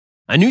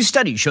A new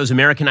study shows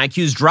American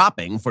IQs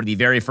dropping for the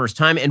very first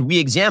time, and we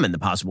examine the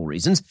possible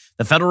reasons.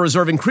 The Federal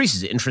Reserve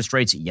increases interest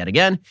rates yet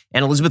again,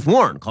 and Elizabeth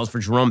Warren calls for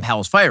Jerome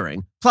Powell's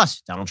firing.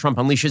 Plus, Donald Trump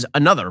unleashes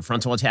another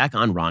frontal attack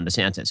on Ron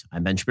DeSantis.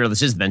 I'm Ben Shapiro.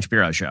 This is The Ben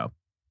Shapiro Show.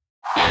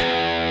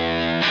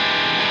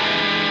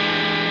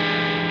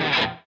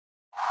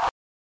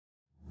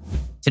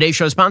 Today's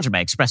show is sponsored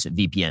by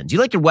ExpressVPN. Do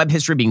you like your web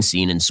history being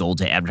seen and sold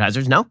to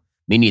advertisers? No?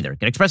 Me neither.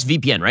 Get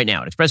ExpressVPN right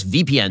now at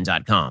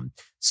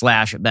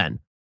expressvpn.com/Ben.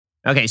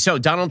 Okay, so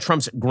Donald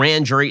Trump's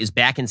grand jury is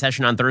back in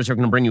session on Thursday. We're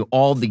going to bring you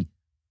all the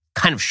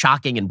kind of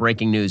shocking and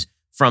breaking news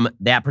from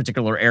that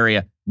particular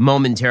area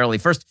momentarily.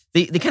 First,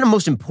 the kind of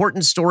most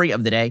important story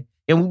of the day,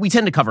 and we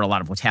tend to cover a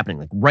lot of what's happening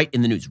like right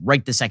in the news,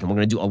 right this second. We're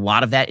going to do a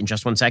lot of that in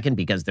just 1 second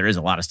because there is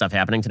a lot of stuff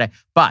happening today.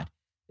 But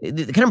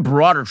the kind of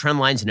broader trend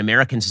lines in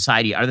American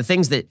society are the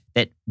things that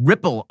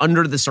ripple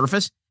under the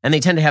surface, and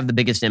they tend to have the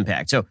biggest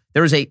impact. So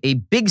there is a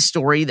big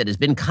story that has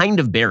been kind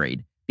of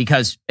buried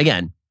because,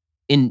 again,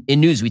 in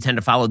news, we tend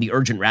to follow the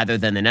urgent rather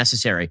than the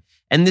necessary.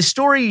 And this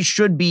story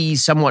should be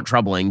somewhat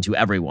troubling to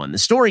everyone. The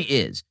story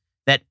is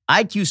that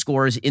IQ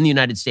scores in the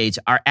United States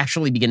are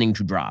actually beginning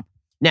to drop.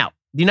 Now,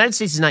 the United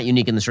States is not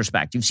unique in this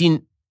respect. You've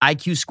seen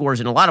IQ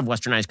scores in a lot of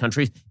westernized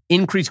countries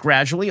increase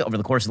gradually over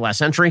the course of the last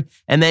century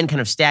and then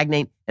kind of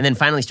stagnate and then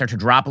finally start to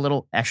drop a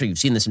little. Actually, you've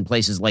seen this in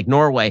places like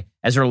Norway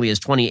as early as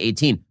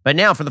 2018. But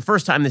now, for the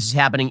first time, this is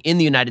happening in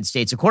the United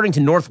States. According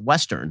to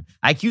Northwestern,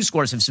 IQ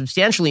scores have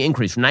substantially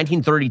increased from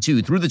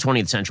 1932 through the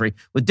 20th century,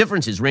 with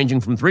differences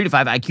ranging from 3 to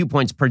 5 IQ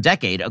points per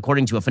decade,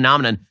 according to a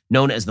phenomenon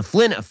known as the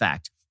Flynn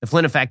effect. The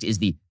Flynn effect is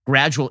the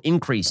gradual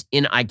increase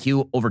in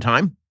IQ over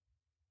time.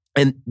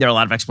 And there are a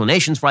lot of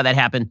explanations for why that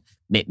happened.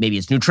 Maybe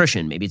it's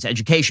nutrition, maybe it's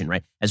education,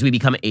 right? As we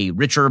become a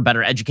richer,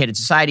 better educated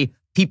society,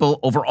 people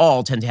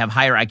overall tend to have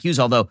higher IQs,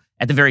 although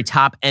at the very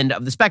top end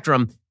of the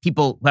spectrum,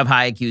 people who have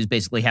high IQs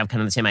basically have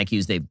kind of the same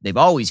IQs they've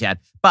always had.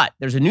 But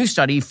there's a new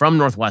study from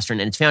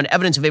Northwestern, and it's found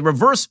evidence of a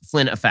reverse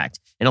Flynn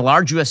effect in a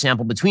large U.S.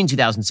 sample between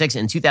 2006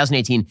 and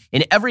 2018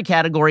 in every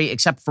category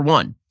except for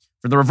one.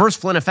 For the reverse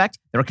Flynn effect,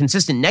 there are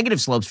consistent negative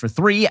slopes for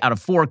 3 out of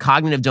 4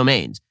 cognitive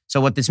domains. So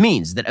what this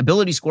means is that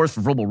ability scores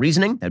for verbal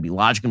reasoning, that would be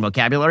logic and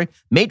vocabulary,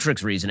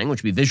 matrix reasoning,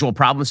 which would be visual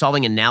problem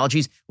solving and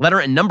analogies, letter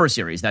and number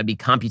series, that would be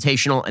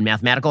computational and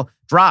mathematical,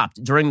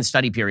 dropped during the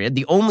study period.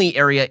 The only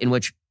area in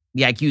which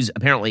the IQs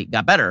apparently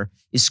got better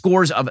is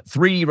scores of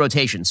 3D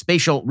rotation,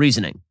 spatial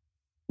reasoning,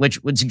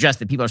 which would suggest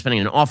that people are spending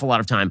an awful lot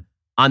of time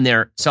on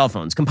their cell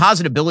phones.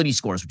 Composite ability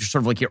scores, which are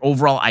sort of like your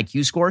overall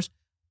IQ scores,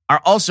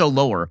 are also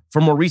lower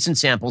for more recent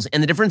samples,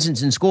 and the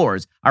differences in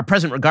scores are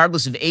present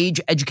regardless of age,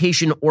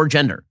 education, or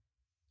gender.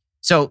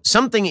 So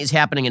something is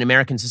happening in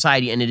American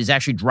society, and it is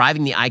actually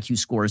driving the IQ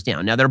scores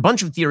down. Now, there are a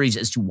bunch of theories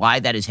as to why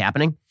that is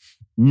happening.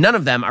 None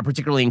of them are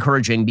particularly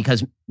encouraging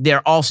because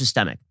they're all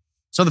systemic.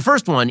 So the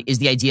first one is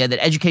the idea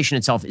that education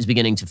itself is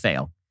beginning to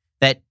fail.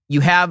 That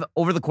you have,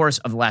 over the course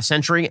of the last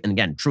century, and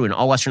again, true in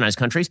all westernized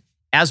countries,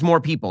 as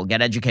more people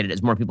get educated,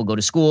 as more people go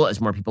to school, as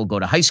more people go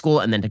to high school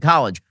and then to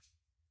college,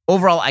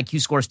 overall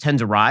IQ scores tend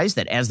to rise,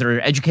 that as there are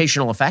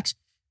educational effects,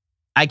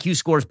 IQ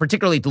scores,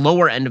 particularly at the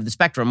lower end of the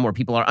spectrum where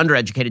people are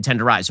undereducated, tend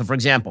to rise. So, for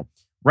example,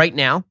 right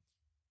now,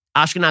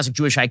 Ashkenazic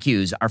Jewish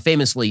IQs are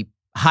famously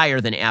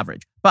higher than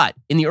average. But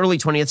in the early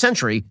 20th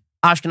century,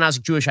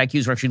 Ashkenazic Jewish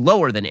IQs were actually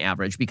lower than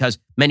average because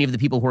many of the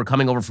people who were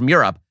coming over from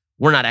Europe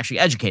were not actually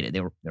educated.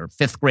 They were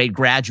fifth grade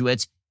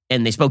graduates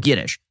and they spoke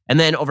Yiddish. And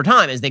then over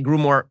time, as they grew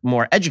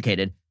more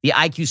educated, the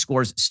IQ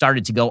scores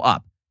started to go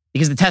up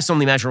because the tests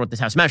only measure what the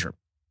tests measure.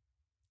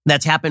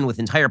 That's happened with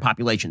entire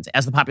populations.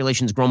 As the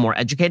populations grow more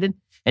educated,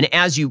 and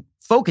as you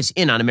focus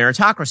in on a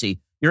meritocracy,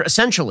 you're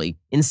essentially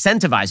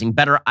incentivizing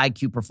better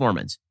IQ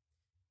performance.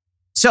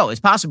 So it's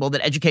possible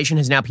that education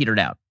has now petered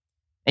out.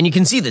 And you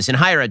can see this in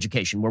higher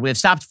education, where we have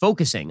stopped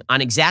focusing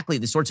on exactly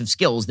the sorts of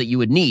skills that you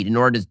would need in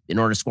order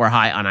to score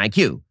high on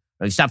IQ.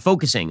 We've stopped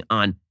focusing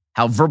on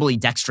how verbally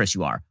dexterous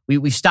you are.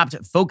 We've stopped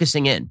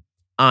focusing in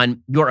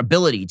on your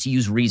ability to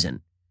use reason.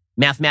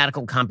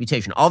 Mathematical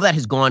computation, all that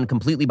has gone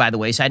completely by the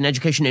wayside in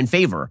education in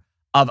favor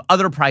of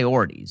other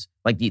priorities,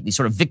 like the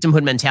sort of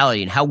victimhood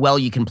mentality and how well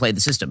you can play the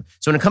system.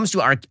 So when it comes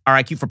to our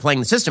IQ for playing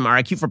the system, our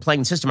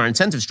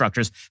incentive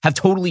structures have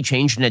totally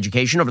changed in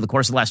education over the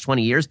course of the last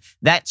 20 years.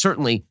 That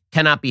certainly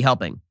cannot be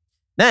helping.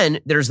 Then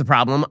there's the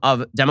problem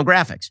of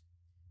demographics.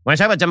 When I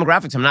talk about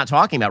demographics, I'm not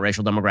talking about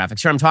racial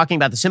demographics here. I'm talking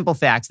about the simple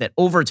fact that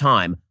over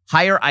time,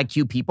 higher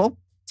IQ people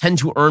tend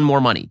to earn more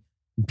money.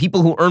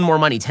 People who earn more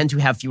money tend to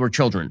have fewer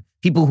children.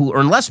 People who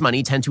earn less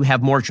money tend to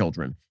have more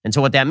children. And so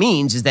what that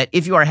means is that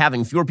if you are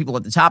having fewer people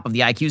at the top of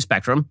the IQ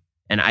spectrum,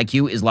 and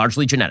IQ is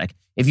largely genetic,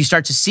 if you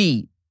start to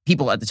see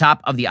people at the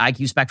top of the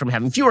IQ spectrum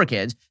having fewer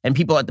kids and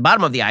people at the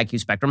bottom of the IQ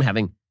spectrum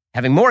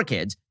having more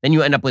kids, then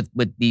you end up with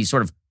the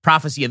sort of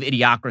prophecy of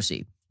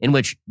idiocracy in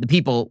which the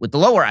people with the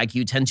lower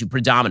IQ tend to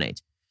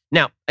predominate.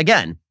 Now,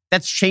 again,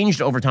 that's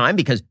changed over time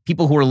because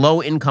people who are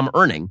low income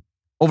earning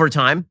over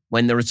time,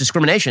 when there was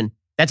discrimination,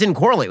 that didn't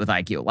correlate with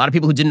IQ. A lot of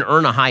people who didn't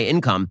earn a high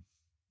income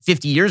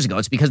 50 years ago.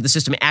 It's because the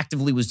system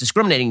actively was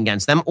discriminating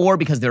against them or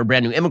because they were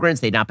brand new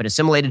immigrants. They'd not been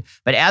assimilated.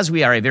 But as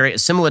we are a very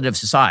assimilative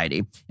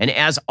society, and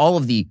as all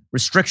of the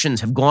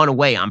restrictions have gone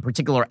away on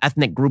particular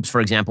ethnic groups,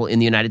 for example, in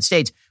the United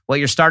States, what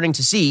you're starting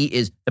to see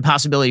is the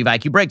possibility of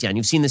IQ breakdown.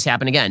 You've seen this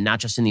happen again, not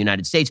just in the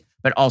United States,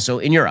 but also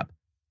in Europe.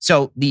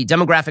 So the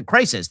demographic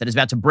crisis that is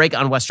about to break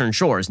on Western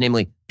shores,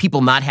 namely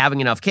people not having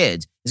enough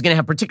kids, is going to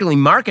have particularly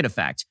market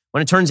effects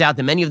when it turns out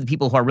that many of the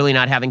people who are really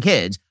not having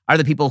kids are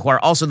the people who are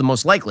also the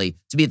most likely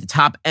to be at the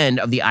top end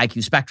of the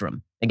IQ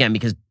spectrum. Again,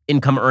 because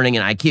income earning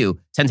and IQ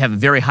tend to have a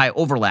very high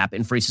overlap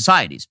in free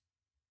societies.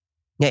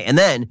 Okay, and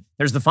then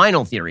there's the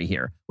final theory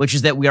here, which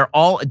is that we are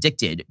all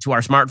addicted to our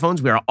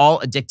smartphones. We are all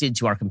addicted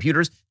to our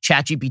computers.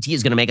 ChatGPT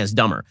is going to make us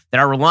dumber, that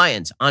our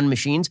reliance on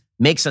machines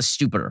makes us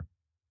stupider.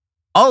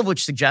 All of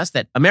which suggests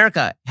that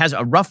America has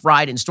a rough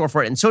ride in store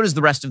for it, and so does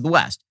the rest of the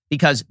West,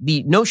 because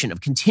the notion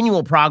of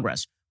continual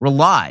progress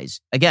relies,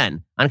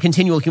 again, on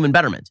continual human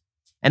betterment.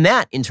 And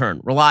that, in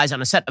turn, relies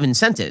on a set of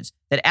incentives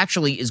that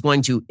actually is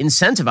going to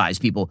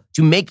incentivize people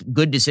to make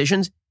good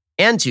decisions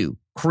and to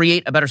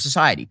create a better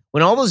society.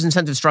 When all those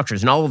incentive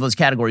structures and all of those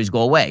categories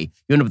go away,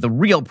 you end up with a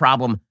real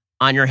problem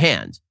on your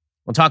hands.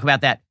 We'll talk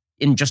about that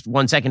in just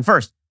 1 second.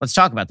 First, let's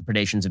talk about the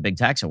predations of big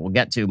tech. So we'll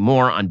get to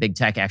more on big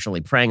tech actually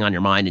preying on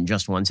your mind in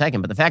just 1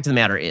 second. But the fact of the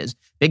matter is,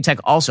 big tech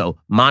also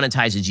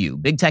monetizes you.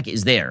 Big tech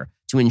is there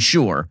to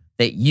ensure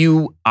that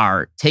you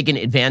are taken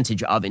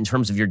advantage of in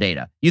terms of your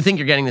data. You think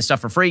you're getting this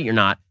stuff for free. You're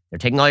not. They're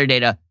taking all your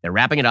data. They're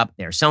wrapping it up.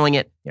 They're selling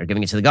it. They're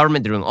giving it to the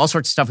government. They're doing all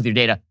sorts of stuff with your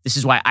data. This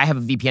is why I have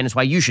a VPN. It's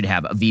why you should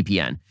have a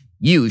VPN.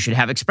 You should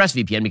have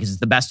ExpressVPN because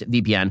it's the best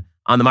VPN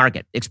on the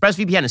market.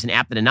 ExpressVPN is an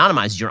app that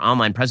anonymizes your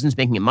online presence,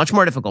 making it much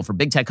more difficult for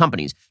big tech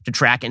companies to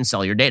track and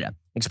sell your data.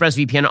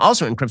 ExpressVPN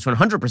also encrypts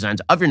 100%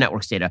 of your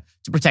network's data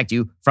to protect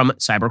you from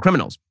cyber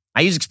criminals.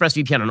 I use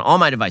ExpressVPN on all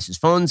my devices,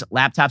 phones,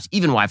 laptops,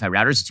 even Wi-Fi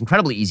routers. It's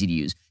incredibly easy to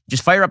use. You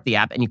just fire up the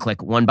app and you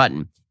click one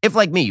button. If,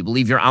 like me, you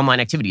believe your online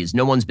activity is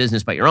no one's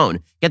business but your own,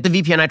 get the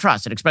VPN I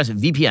trust at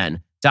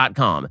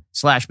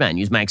expressvpn.com/Ben.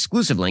 Use my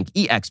exclusive link,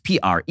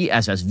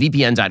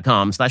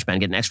 expressvpn.com/Ben.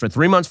 Get an extra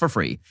 3 months for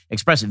free.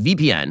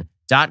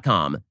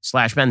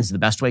 expressvpn.com/Ben. This is the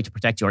best way to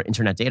protect your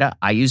internet data.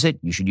 I use it.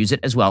 You should use it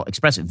as well.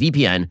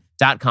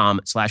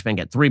 expressvpn.com/Ben.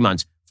 Get 3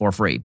 months for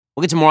free.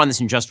 We'll get to more on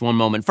this in just one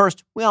moment.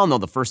 First, we all know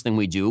the first thing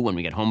we do when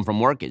we get home from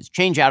work is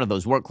change out of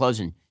those work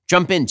clothes and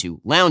jump into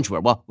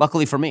loungewear. Well,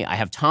 luckily for me, I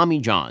have Tommy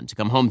John to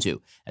come home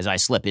to. As I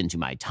slip into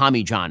my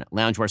Tommy John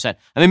loungewear set,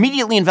 I'm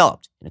immediately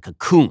enveloped in a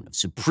cocoon of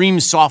supreme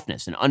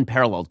softness and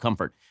unparalleled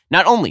comfort.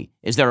 Not only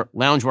is their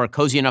loungewear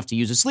cozy enough to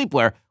use as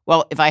sleepwear,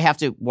 well, if I have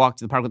to walk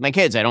to the park with my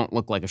kids, I don't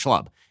look like a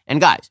schlub. And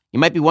guys, you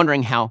might be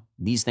wondering how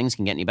these things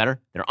can get any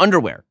better. Their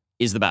underwear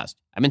is the best.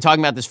 I've been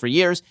talking about this for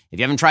years. If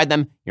you haven't tried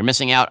them, you're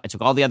missing out. I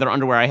took all the other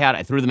underwear I had,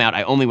 I threw them out.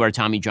 I only wear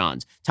Tommy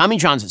John's. Tommy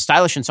John's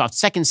stylish and soft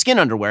second skin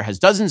underwear has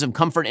dozens of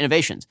comfort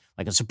innovations,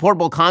 like a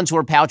supportable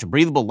contour pouch, a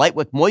breathable,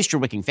 light-wick,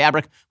 moisture-wicking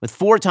fabric with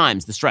 4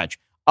 times the stretch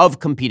of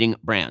competing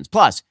brands.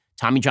 Plus,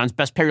 Tommy John's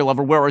best pair you'll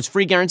ever wear or its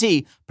free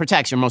guarantee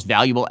protects your most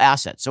valuable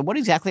asset. So what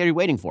exactly are you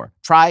waiting for?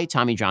 Try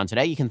Tommy John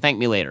today. You can thank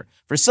me later.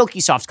 For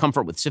silky soft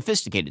comfort with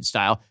sophisticated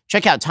style,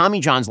 check out Tommy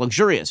John's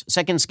luxurious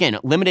second skin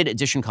limited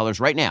edition colors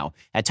right now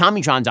at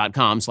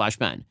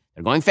TommyJohn.com/Ben.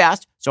 They're going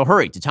fast, so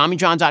hurry to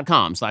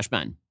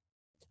TommyJohn.com/Ben.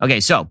 Okay,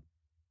 so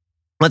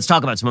let's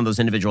talk about some of those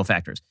individual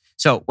factors.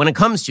 So when it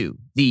comes to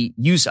the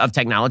use of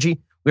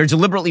technology, we're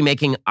deliberately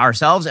making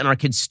ourselves and our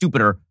kids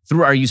stupider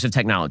through our use of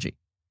technology.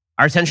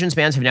 Our attention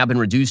spans have now been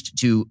reduced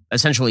to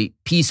essentially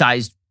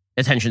pea-sized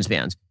attention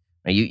spans.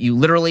 Right? You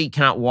literally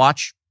cannot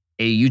watch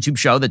a YouTube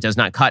show that does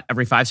not cut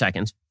every 5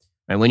 seconds.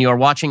 Right? When you are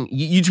watching,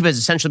 YouTube has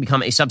essentially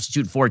become a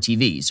substitute for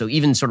TV. So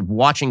even sort of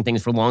watching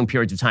things for long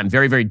periods of time,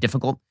 very, very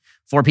difficult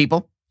for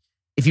people.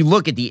 If you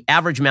look at the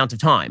average amount of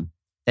time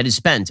that is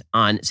spent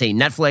on, say,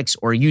 Netflix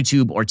or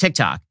YouTube or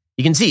TikTok,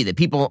 you can see that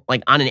people,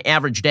 like on an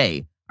average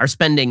day, are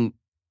spending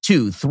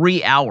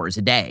 2-3 hours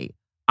a day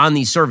on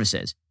these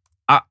services.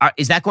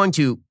 Is that going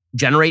to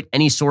generate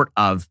any sort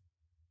of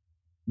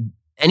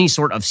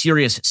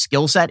serious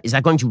skill set? Is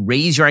that going to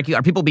raise your IQ?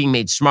 Are people being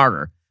made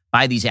smarter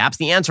by these apps?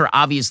 The answer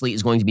obviously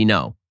is going to be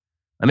no.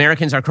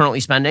 Americans are currently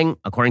spending,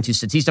 according to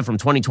Statista from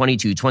 2020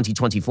 to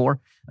 2024,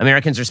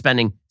 Americans are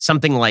spending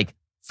something like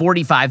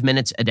 45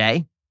 minutes a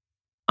day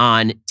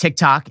on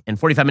TikTok and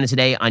 45 minutes a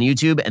day on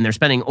YouTube, and they're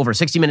spending over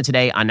 60 minutes a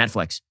day on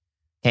Netflix.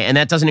 Okay, and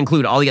that doesn't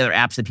include all the other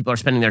apps that people are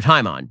spending their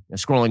time on,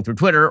 scrolling through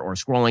Twitter or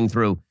scrolling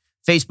through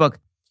Facebook.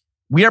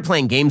 We are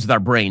playing games with our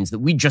brains that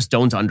we just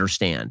don't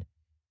understand.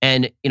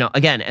 And,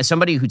 again, as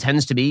somebody who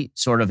tends to be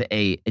sort of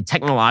a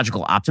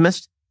technological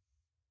optimist,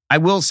 I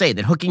will say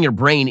that hooking your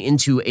brain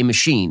into a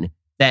machine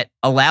that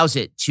allows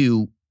it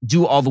to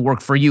do all the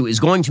work for you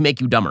is going to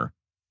make you dumber.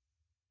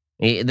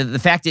 The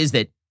fact is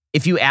that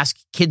if you ask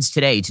kids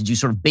today to do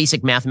sort of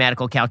basic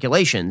mathematical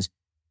calculations,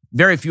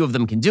 very few of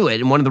them can do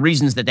it. And one of the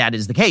reasons that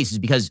is the case is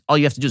because all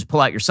you have to do is pull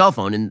out your cell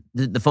phone and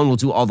the phone will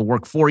do all the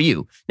work for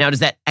you. Now, does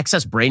that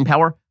excess brain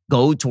power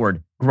go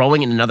toward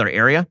growing in another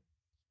area?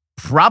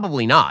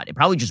 Probably not. It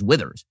probably just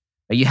withers.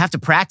 You have to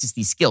practice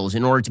these skills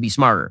in order to be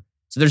smarter.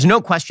 So there's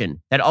no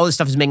question that all this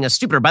stuff is making us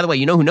stupider. By the way,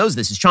 you know who knows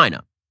this is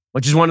China,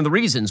 which is one of the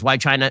reasons why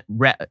China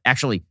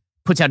actually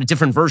puts out a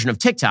different version of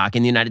TikTok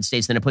in the United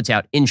States than it puts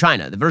out in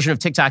China. The version of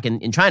TikTok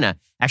in China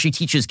actually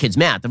teaches kids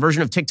math. The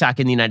version of TikTok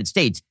in the United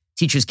States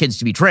teaches kids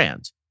to be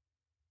trans.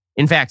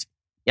 In fact,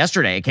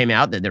 yesterday it came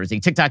out that there was a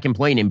TikTok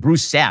employee named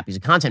Bruce Sapp. He's a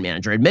content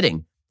manager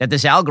admitting that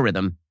this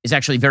algorithm is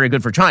actually very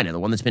good for China, the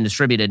one that's been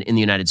distributed in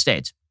the United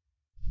States.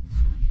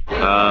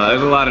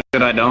 There's a lot of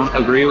shit I don't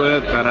agree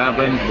with that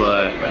happens,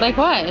 but... Like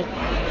what?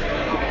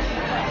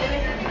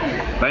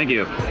 Thank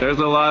you. There's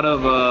a lot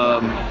of...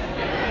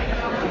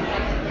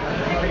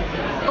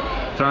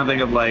 trying to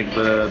think of like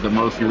the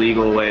most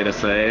legal way to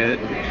say it.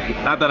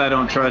 Not that I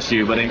don't trust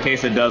you, but in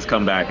case it does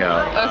come back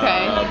out.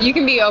 Okay, you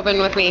can be open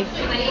with me.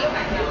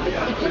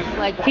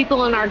 Like,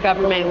 people in our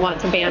government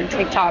want to ban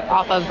TikTok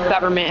off of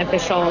government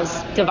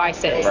officials'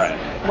 devices. Right.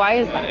 Why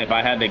is that? If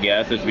I had to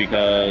guess, it's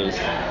because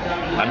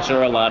I'm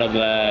sure a lot of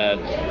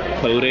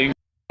that coding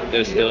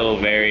is still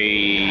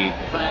very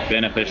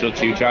beneficial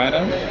to China.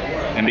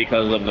 And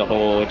because of the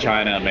whole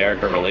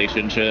China-America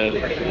relationship,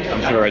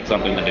 I'm sure it's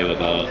something to do with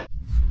that.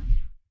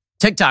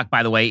 TikTok,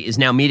 by the way, is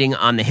now meeting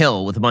on the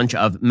Hill with a bunch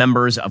of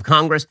members of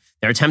Congress.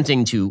 They're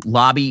attempting to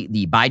lobby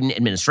the Biden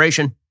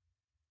administration.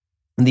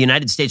 And the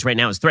United States right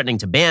now is threatening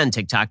to ban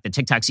TikTok. The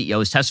TikTok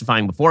CEO is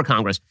testifying before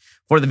Congress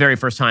for the very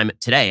first time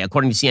today.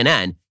 According to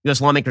CNN, U.S.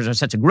 lawmakers are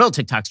set to grill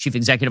TikTok's chief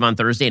executive on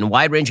Thursday in a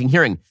wide-ranging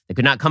hearing that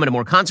could not come at a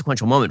more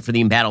consequential moment for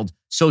the embattled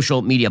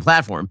social media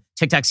platform.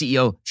 TikTok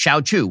CEO Shao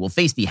Chu will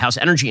face the House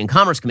Energy and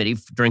Commerce Committee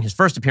during his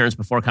first appearance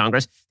before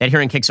Congress. That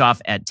hearing kicks off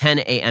at 10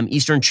 a.m.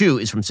 Eastern. Chu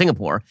is from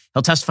Singapore.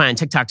 He'll testify on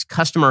TikTok's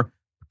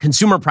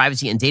consumer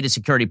privacy and data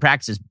security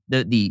practices.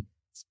 The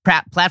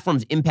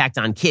platform's impact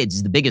on kids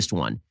is the biggest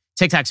one.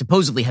 TikTok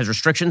supposedly has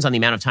restrictions on the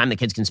amount of time that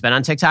kids can spend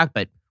on TikTok,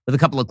 but with a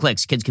couple of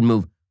clicks, kids can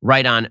move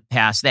right on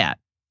past that.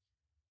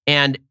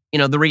 And,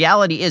 the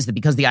reality is that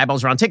because the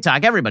eyeballs are on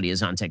TikTok, everybody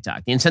is on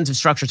TikTok. The incentive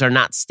structures are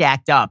not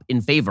stacked up in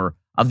favor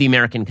of the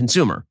American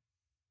consumer.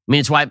 I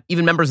mean, it's why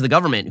even members of the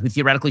government who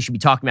theoretically should be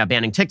talking about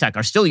banning TikTok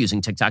are still using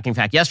TikTok. In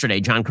fact,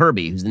 yesterday, John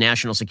Kirby, who's the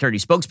national security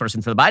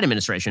spokesperson for the Biden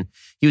administration,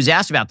 he was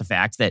asked about the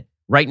fact that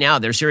right now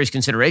there are serious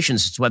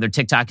considerations as to whether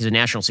TikTok is a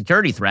national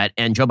security threat,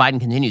 and Joe Biden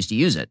continues to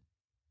use it.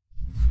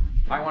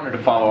 I wanted to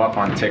follow up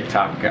on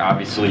TikTok.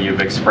 Obviously,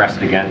 you've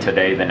expressed again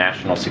today the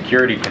national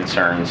security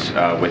concerns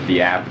with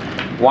the app.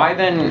 Why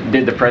then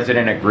did the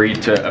president agree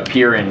to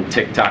appear in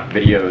TikTok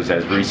videos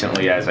as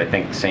recently as, I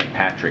think, St.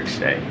 Patrick's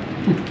Day?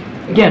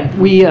 Again,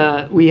 we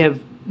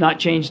have not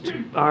changed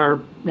our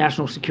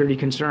national security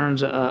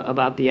concerns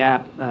about the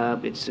app.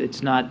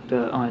 It's not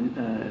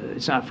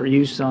for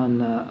use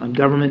on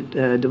government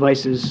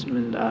devices,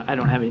 and I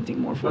don't have anything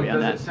more for you on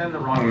that. Does it send the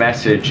wrong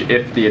message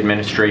if the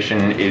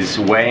administration is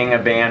weighing a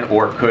ban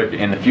or could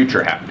in the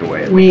future have to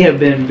weigh it? We have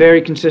been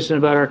very consistent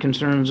about our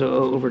concerns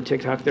over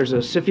TikTok. There's a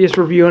CFIUS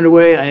review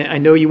underway. I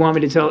know you want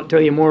me to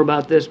tell you more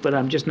about this, but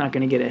I'm just not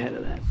going to get ahead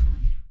of that.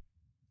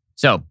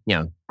 So,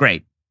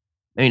 great.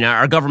 I mean,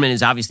 our government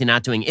is obviously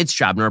not doing its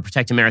job nor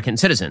protect American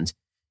citizens.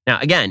 Now,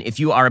 again, if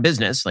you are a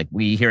business, like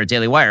we here at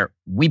Daily Wire,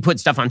 we put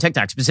stuff on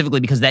TikTok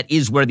specifically because that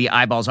is where the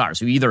eyeballs are.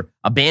 So you either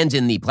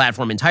abandon the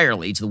platform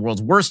entirely to the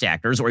world's worst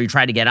actors or you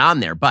try to get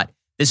on there. But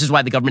this is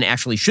why the government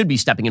actually should be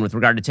stepping in with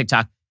regard to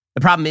TikTok.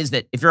 The problem is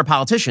that if you're a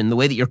politician, the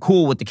way that you're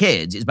cool with the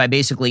kids is by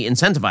basically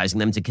incentivizing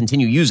them to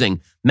continue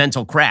using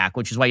mental crack,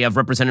 which is why you have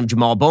Representative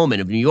Jamal Bowman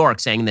of New York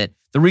saying that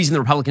the reason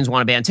the Republicans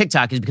want to ban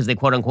TikTok is because they,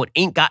 quote unquote,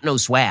 ain't got no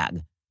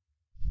swag.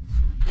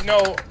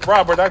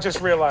 Robert, I just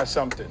realized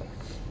something.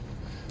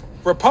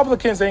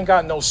 Republicans ain't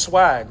got no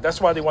swag.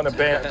 That's why they want to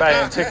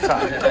ban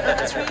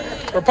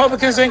TikTok.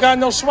 Republicans ain't got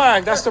no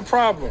swag. That's the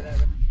problem.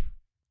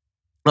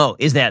 Oh,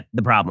 is that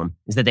the problem?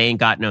 Is that they ain't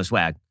got no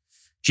swag?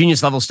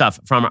 Genius level stuff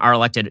from our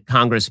elected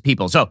Congress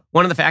people. So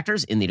one of the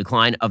factors in the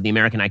decline of the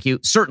American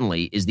IQ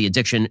certainly is the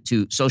addiction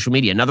to social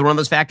media. Another one of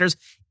those factors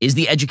is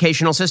the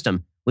educational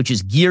system, which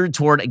is geared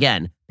toward,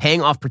 again,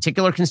 paying off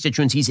particular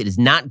constituencies. It is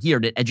not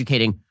geared at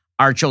educating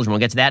our children. We'll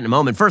get to that in a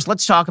moment. First,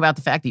 let's talk about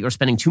the fact that you're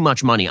spending too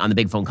much money on the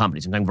big phone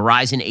companies. I'm talking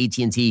Verizon,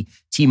 AT&T,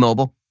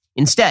 T-Mobile.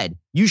 Instead,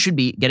 you should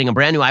be getting a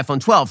brand new iPhone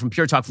 12 from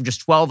Pure Talk for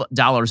just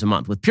 $12 a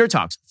month. With Pure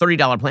Talk's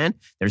 $30 plan,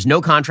 there's no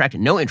contract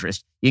and no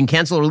interest. You can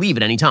cancel or leave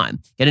at any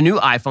time. Get a new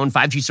iPhone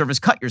 5G service,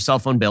 cut your cell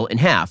phone bill in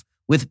half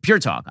with Pure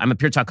Talk. I'm a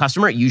Pure Talk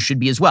customer. You should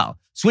be as well.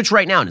 Switch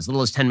right now in as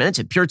little as 10 minutes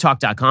at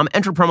puretalk.com.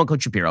 Enter promo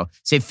code Shapiro.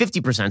 Save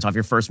 50% off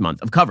your first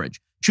month of coverage.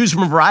 Choose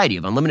from a variety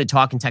of unlimited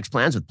talk and text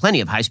plans with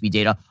plenty of high-speed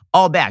data,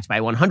 all backed by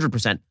a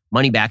 100%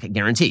 money-back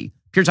guarantee.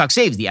 Pure Talk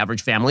saves the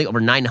average family over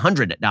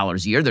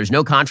 $900 a year. There's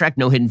no contract,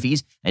 no hidden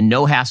fees, and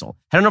no hassle.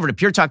 Head on over to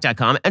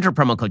puretalk.com, enter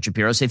promo code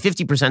Shapiro, save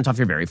 50% off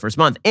your very first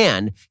month,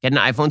 and get an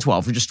iPhone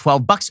 12 for just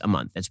 $12 a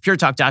month. That's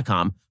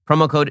puretalk.com,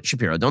 promo code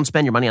Shapiro. Don't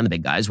spend your money on the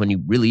big guys when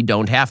you really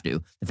don't have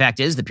to. The fact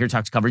is that Pure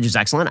Talk's coverage is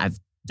excellent. I've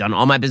done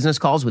all my business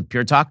calls with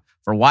Pure Talk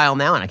for a while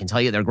now, and I can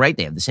tell you they're great.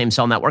 They have the same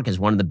cell network as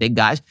one of the big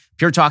guys.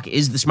 Pure Talk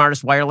is the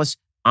smartest wireless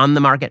on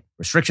the market.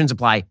 Restrictions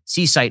apply.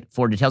 See site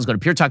for details. Go to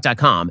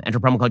puretalk.com. Enter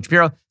promo code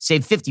Shapiro.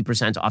 Save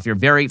 50% off your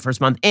very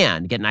first month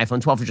and get an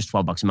iPhone 12 for just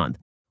 $12 a month.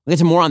 We'll get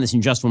to more on this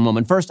in just one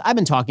moment. First, I've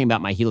been talking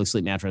about my Helix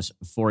sleep mattress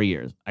for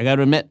years. I got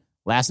to admit,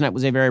 last night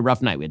was a very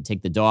rough night. We had to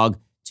take the dog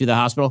to the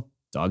hospital.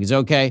 Dog is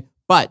okay,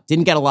 but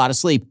didn't get a lot of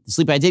sleep. The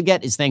sleep I did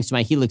get is thanks to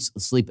my Helix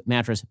sleep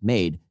mattress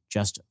made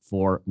just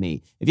for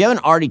me. If you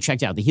haven't already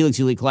checked out the Helix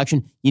Elite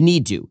Collection, you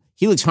need to.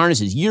 Helix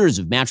harnesses years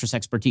of mattress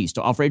expertise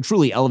to offer a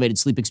truly elevated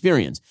sleep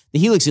experience. The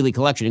Helix Elite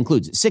Collection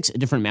includes 6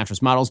 different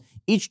mattress models,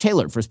 each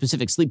tailored for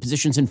specific sleep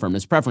positions and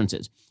firmness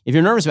preferences. If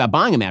you're nervous about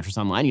buying a mattress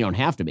online, you don't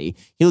have to be.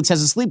 Helix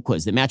has a sleep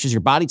quiz that matches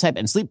your body type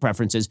and sleep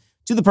preferences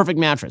to the perfect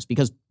mattress,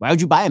 because why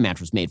would you buy a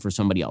mattress made for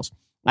somebody else?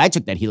 I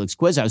took that Helix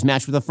quiz. I was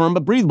matched with a firm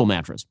but breathable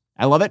mattress.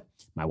 I love it.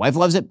 My wife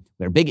loves it.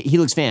 We're big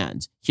Helix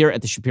fans here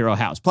at the Shapiro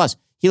House. Plus,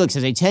 Helix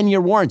has a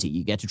 10-year warranty.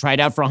 You get to try it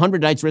out for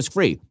 100 nights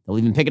risk-free. They'll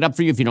even pick it up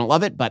for you if you don't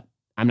love it, but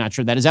I'm not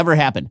sure that has ever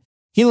happened.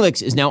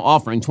 Helix is now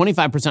offering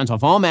 25%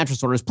 off all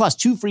mattress orders plus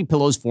 2 free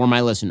pillows for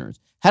my listeners.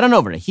 Head on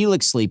over to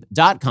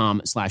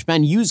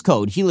helixsleep.com/Ben. Use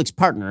code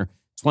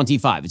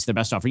HelixPartner25. It's their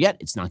best offer yet.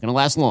 It's not going to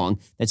last long.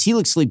 That's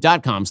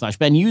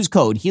helixsleep.com/Ben. Use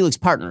code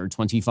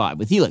HelixPartner25.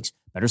 With Helix,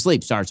 better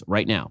sleep starts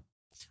right now.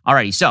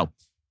 Alrighty, so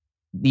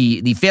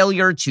the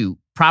failure to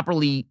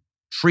properly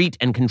treat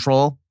and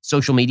control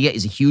social media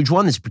is a huge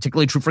one. This is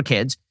particularly true for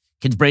kids.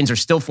 Kids' brains are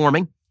still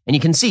forming, and you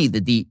can see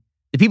that the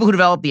people who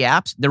develop the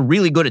apps, they're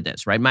really good at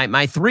this, right?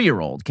 My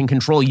 3-year-old can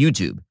control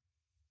YouTube.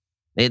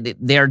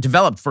 They are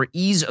developed for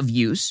ease of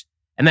use,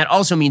 and that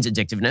also means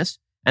addictiveness,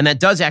 and that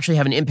does actually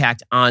have an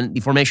impact on the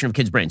formation of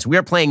kids' brains. So we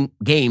are playing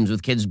games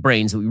with kids'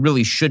 brains that we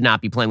really should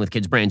not be playing with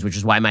kids' brains, which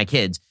is why my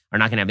kids are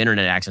not going to have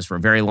internet access for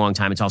a very long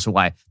time. It's also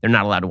why they're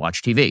not allowed to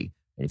watch TV.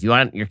 And if you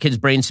want your kids'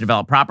 brains to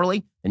develop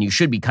properly, then you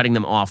should be cutting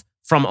them off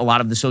from a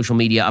lot of the social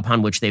media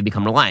upon which they've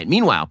become reliant.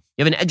 Meanwhile,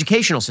 you have an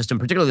educational system,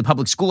 particularly the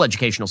public school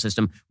educational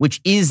system,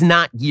 which is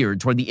not geared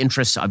toward the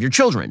interests of your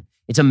children.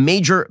 It's a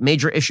major,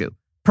 major issue.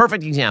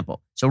 Perfect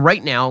example. So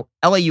right now,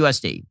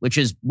 LAUSD, which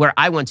is where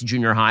I went to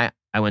junior high.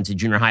 I went to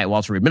junior high at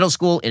Walter Reed Middle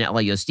School in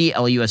LAUSD.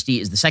 LAUSD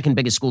is the second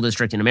biggest school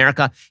district in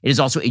America. It is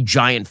also a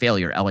giant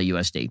failure,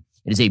 LAUSD.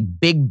 It is a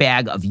big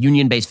bag of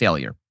union-based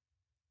failure.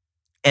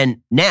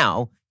 And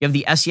now you have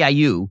the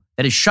SEIU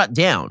that has shut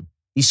down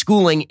the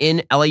schooling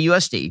in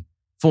LAUSD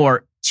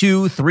for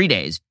 2-3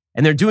 days.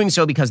 And they're doing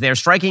so because they are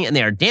striking and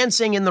they are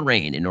dancing in the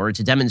rain in order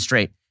to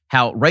demonstrate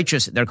how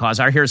righteous their cause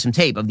are. Here's some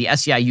tape of the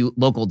SEIU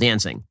local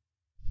dancing.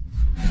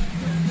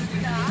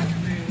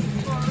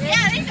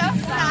 Yeah, they go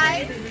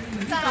side,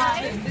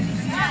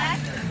 back,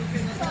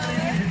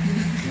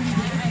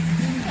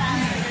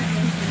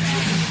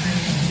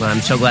 Well,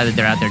 I'm so glad that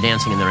they're out there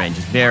dancing in the rain.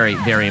 Just very,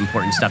 very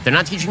important stuff. They're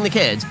not teaching the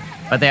kids,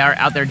 but they are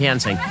out there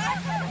dancing.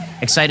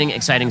 Exciting,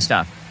 exciting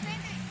stuff.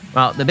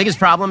 Well, the biggest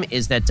problem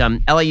is that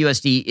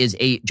LAUSD is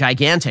a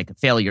gigantic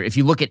failure. If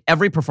you look at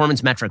every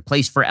performance metric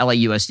placed for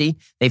LAUSD,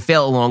 they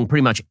fail along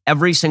pretty much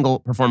every single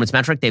performance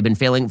metric. They've been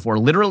failing for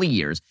literally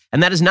years,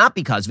 and that is not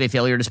because of a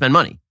failure to spend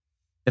money.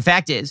 The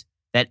fact is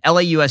that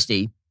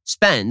LAUSD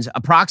spends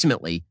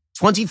approximately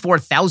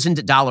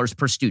 $24,000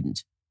 per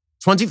student.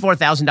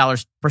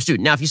 $24,000 per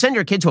student. Now, if you send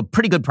your kid to a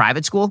pretty good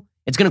private school,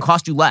 it's going to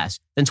cost you less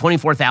than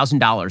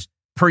 $24,000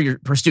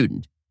 per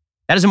student.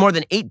 That is a more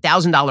than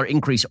 $8,000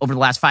 increase over the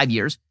last 5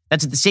 years.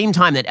 That's at the same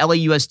time that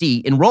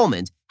LAUSD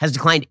enrollment has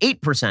declined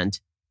 8%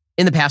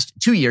 in the past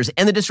 2 years,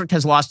 and the district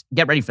has lost,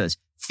 get ready for this,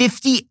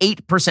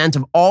 58%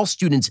 of all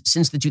students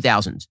since the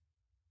 2000s.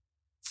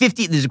 This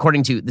is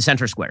according to the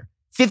Center Square.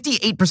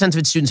 58% of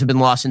its students have been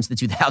lost since the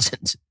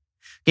 2000s.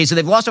 Okay, so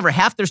they've lost over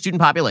half their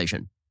student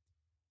population.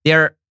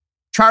 They're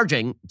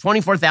charging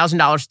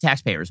 $24,000 to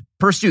taxpayers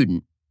per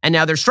student, and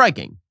now they're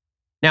striking.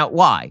 Now,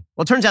 why?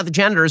 Well, it turns out the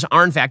janitors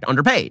are, in fact,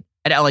 underpaid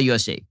at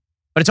LAUSD.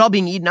 But it's all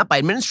being eaten up by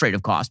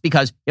administrative costs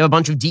because you have a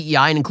bunch of DEI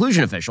and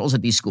inclusion officials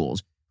at these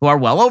schools who are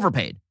well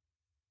overpaid.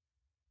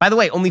 By the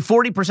way, only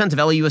 40% of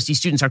LAUSD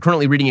students are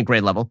currently reading at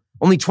grade level.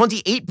 Only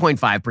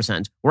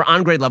 28.5% were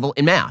on grade level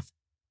in math.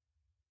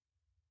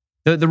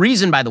 The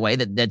reason, by the way,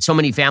 that so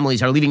many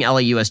families are leaving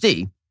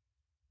LAUSD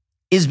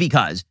is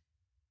because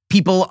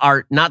people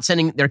are not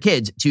sending their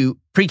kids to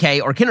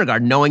pre-K or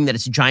kindergarten knowing that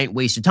it's a giant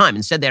waste of time.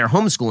 Instead, they are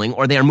homeschooling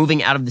or they are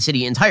moving out of the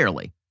city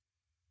entirely.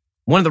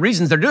 One of the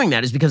reasons they're doing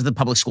that is because the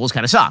public schools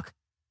kind of suck.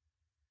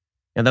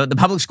 Now, the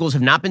public schools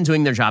have not been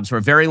doing their jobs for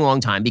a very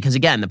long time because,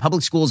 again, the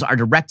public schools are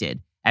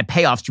directed at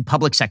payoffs to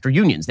public sector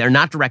unions. They're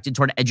not directed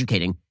toward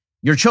educating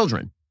your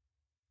children.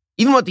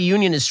 Even what the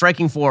union is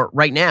striking for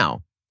right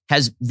now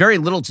has very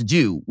little to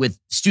do with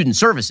student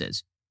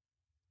services.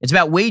 It's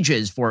about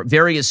wages for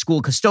various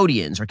school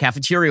custodians or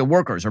cafeteria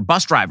workers or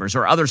bus drivers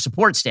or other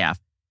support staff.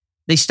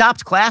 They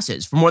stopped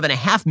classes for more than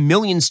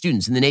 500,000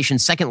 students in the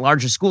nation's second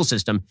largest school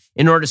system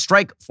in order to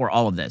strike for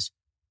all of this.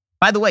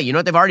 By the way, you know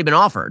what they've already been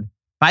offered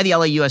by the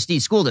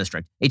LAUSD school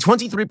district? A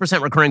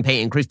 23% recurring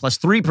pay increase plus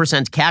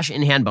 3% cash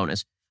in hand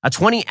bonus, a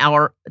 $20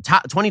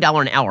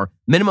 an hour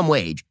minimum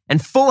wage,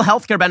 and full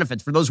health care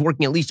benefits for those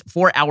working at least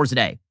 4 hours a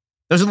day.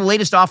 Those are the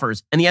latest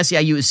offers, and the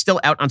SEIU is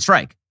still out on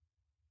strike.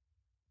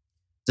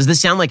 Does this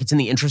sound like it's in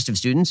the interest of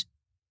students?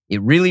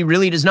 It really,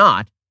 really does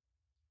not.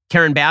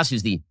 Karen Bass,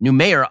 who's the new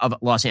mayor of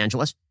Los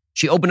Angeles,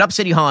 she opened up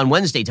City Hall on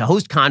Wednesday to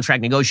host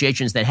contract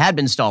negotiations that had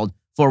been stalled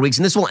 4 weeks.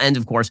 And this will end,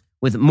 of course,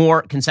 with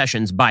more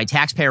concessions by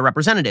taxpayer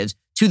representatives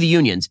to the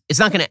unions. It's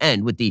not going to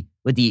end with the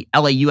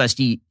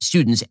LAUSD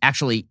students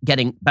actually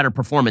getting better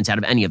performance out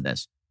of any of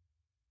this.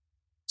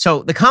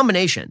 So the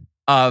combination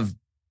of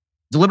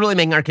deliberately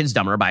making our kids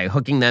dumber by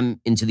hooking them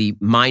into the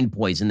mind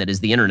poison that is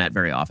the internet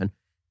very often,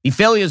 the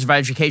failures of our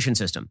education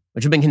system,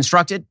 which have been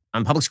constructed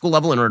on public school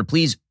level in order to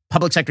please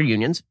public sector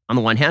unions on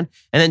the one hand,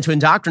 and then to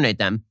indoctrinate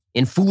them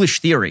in foolish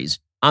theories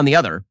on the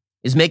other,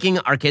 is making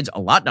our kids a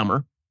lot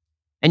dumber.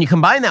 And you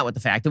combine that with the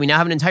fact that we now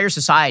have an entire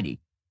society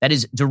that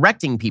is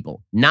directing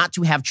people not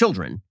to have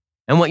children.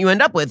 And what you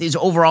end up with is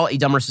overall a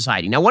dumber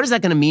society. Now, what is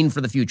that going to mean for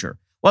the future?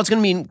 Well, it's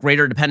going to mean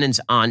greater dependence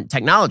on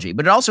technology,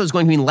 but it also is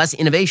going to mean less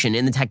innovation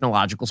in the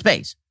technological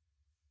space.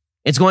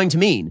 It's going to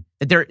mean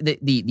that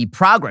the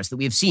progress that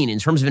we have seen in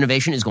terms of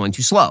innovation is going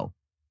to slow.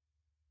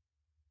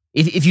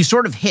 If you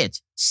sort of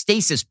hit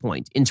stasis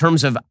point in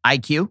terms of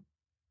IQ,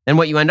 then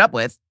what you end up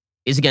with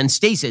is, again,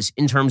 stasis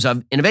in terms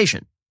of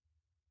innovation.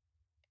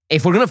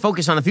 If we're going to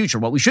focus on the future,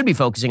 what we should be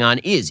focusing on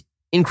is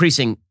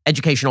increasing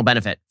educational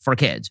benefit for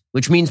kids,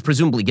 which means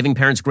presumably giving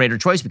parents greater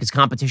choice because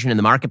competition in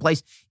the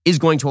marketplace is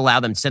going to allow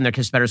them to send their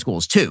kids to better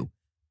schools. 2,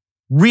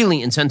 really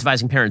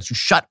incentivizing parents to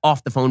shut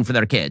off the phone for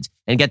their kids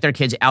and get their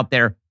kids out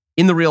there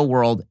in the real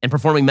world and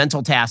performing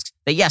mental tasks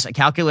that, yes, a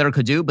calculator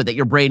could do, but that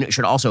your brain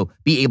should also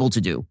be able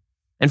to do.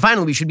 And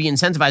finally, we should be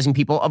incentivizing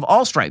people of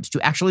all stripes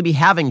to actually be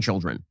having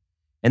children.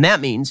 And that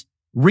means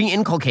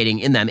re-inculcating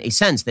in them a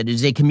sense that it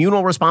is a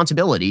communal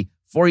responsibility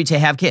for you to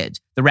have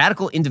kids. The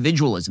radical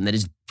individualism that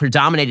is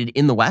predominated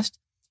in the West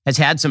has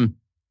had some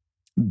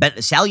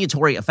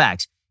salutary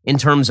effects in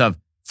terms of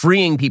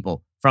freeing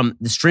people from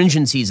the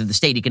stringencies of the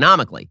state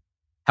economically.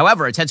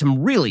 However, it's had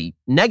some really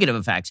negative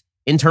effects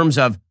in terms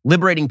of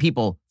liberating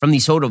people from the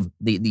sort of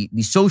the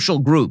social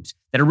groups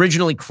that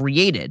originally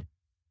created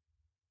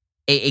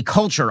a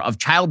culture of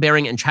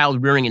childbearing and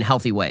child rearing in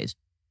healthy ways.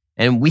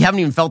 And we haven't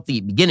even felt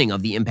the beginning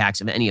of the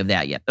impacts of any of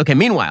that yet. Okay,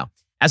 meanwhile,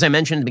 as I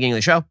mentioned at the beginning of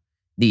the show,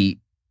 the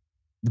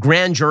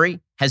grand jury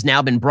has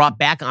now been brought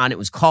back on. It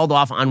was called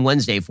off on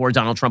Wednesday for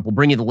Donald Trump. We'll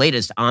bring you the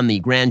latest on the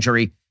grand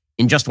jury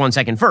in just 1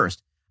 second.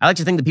 First, I like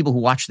to think the people who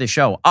watch this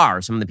show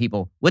are some of the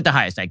people with the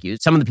highest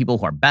IQs, some of the people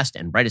who are best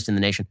and brightest in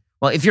the nation.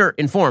 Well, if you're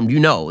informed, you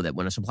know that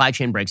when a supply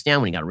chain breaks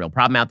down, when you got a real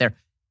problem out there,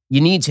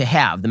 you need to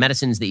have the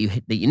medicines that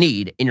you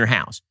need in your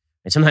house.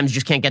 And sometimes you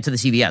just can't get to the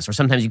CVS, or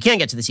sometimes you can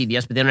get to the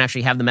CVS, but they don't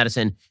actually have the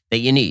medicine that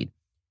you need.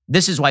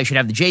 This is why you should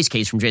have the Jase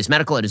case from Jase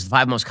Medical. It is the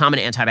 5 most common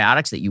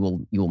antibiotics that you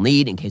will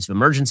need in case of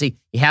emergency.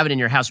 You have it in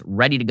your house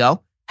ready to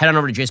go. Head on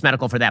over to Jase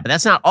Medical for that. But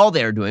that's not all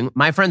they're doing.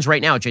 My friends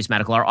right now at Jase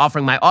Medical are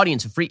offering my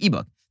audience a free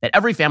ebook that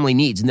every family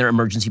needs in their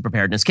emergency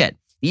preparedness kit.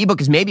 The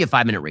ebook is maybe a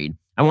 5-minute read.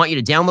 I want you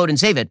to download and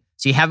save it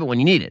so you have it when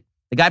you need it.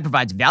 The guide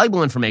provides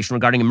valuable information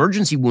regarding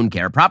emergency wound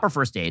care, proper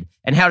first aid,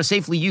 and how to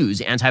safely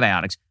use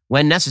antibiotics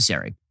when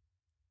necessary.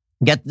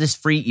 Get this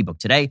free ebook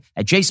today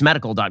at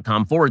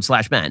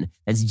jasemedical.com/Ben.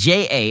 That's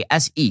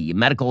JASE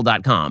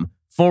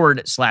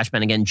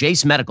medical.com/Ben. Again,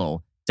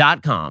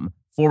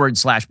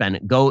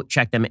 jasemedical.com/Ben. Go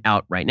check them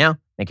out right now.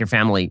 Make your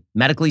family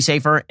medically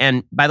safer.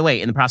 And by the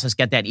way, in the process,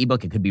 get that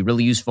ebook. It could be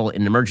really useful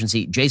in an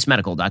emergency.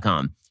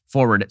 jasemedical.com/Ben.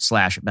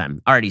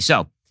 Alrighty,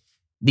 so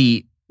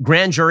the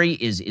grand jury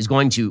is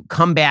going to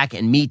come back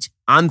and meet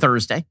on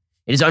Thursday.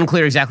 It is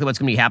unclear exactly what's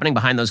going to be happening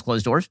behind those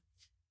closed doors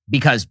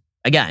because,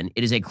 again,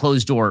 it is a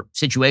closed-door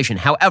situation.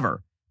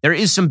 However, there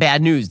is some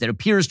bad news that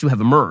appears to have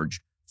emerged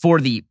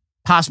for the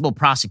possible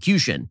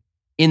prosecution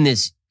in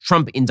this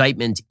Trump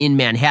indictment in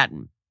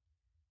Manhattan.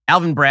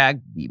 Alvin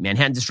Bragg, the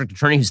Manhattan district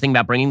attorney who's thinking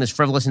about bringing this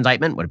frivolous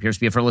indictment, what appears to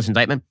be a frivolous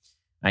indictment,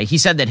 he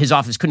said that his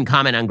office couldn't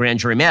comment on grand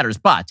jury matters,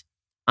 but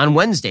on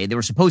Wednesday, they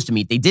were supposed to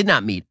meet. They did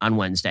not meet on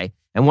Wednesday.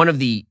 And one of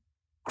the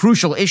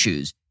crucial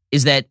issues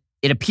is that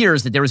it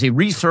appears that there was a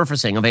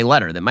resurfacing of a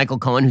letter that Michael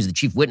Cohen, who's the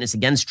chief witness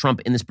against Trump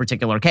in this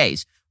particular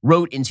case,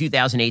 wrote in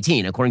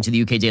 2018, according to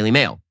the UK Daily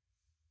Mail.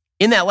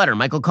 In that letter,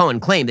 Michael Cohen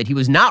claimed that he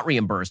was not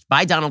reimbursed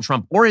by Donald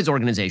Trump or his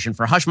organization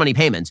for hush money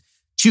payments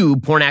to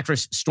porn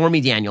actress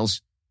Stormy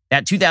Daniels.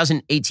 That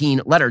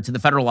 2018 letter to the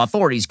federal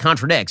authorities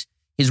contradicts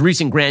his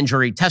recent grand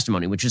jury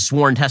testimony, which is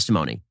sworn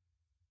testimony.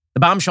 The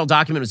bombshell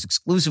document was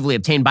exclusively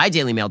obtained by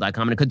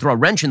DailyMail.com, and it could throw a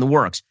wrench in the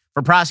works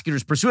for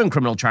prosecutors pursuing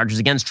criminal charges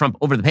against Trump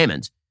over the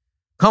payments.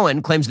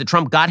 Cohen claims that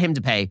Trump got him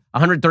to pay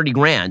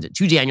 $130,000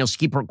 to Daniels to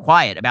keep her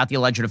quiet about the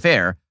alleged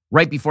affair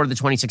right before the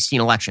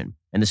 2016 election.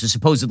 And this is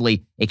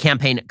supposedly a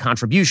campaign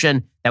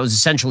contribution that was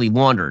essentially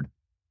laundered.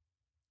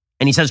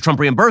 And he says Trump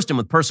reimbursed him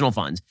with personal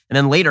funds and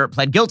then later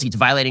pled guilty to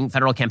violating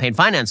federal campaign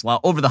finance law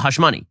over the hush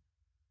money.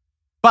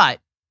 But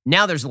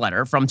now there's a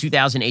letter from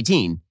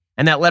 2018,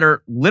 and that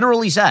letter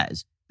literally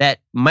says that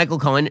Michael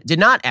Cohen did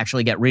not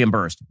actually get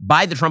reimbursed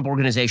by the Trump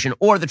organization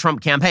or the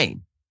Trump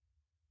campaign.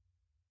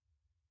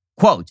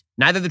 Quote,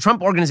 neither the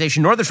Trump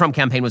organization nor the Trump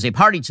campaign was a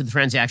party to the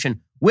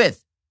transaction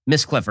with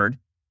Miss Clifford.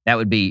 That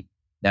would be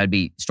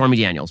Stormy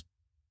Daniels.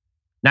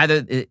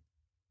 Neither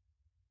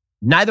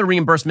neither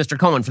reimbursed Mr.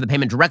 Cohen for the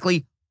payment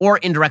directly or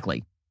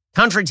indirectly.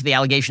 Contrary to the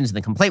allegations in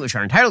the complaint, which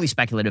are entirely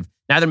speculative,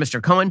 neither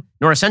Mr. Cohen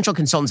nor Essential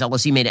Consultants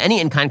LLC made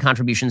any in-kind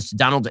contributions to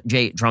Donald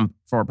J. Trump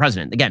for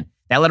president. Again,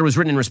 that letter was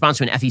written in response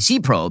to an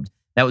FEC probe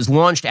that was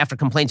launched after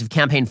complaints of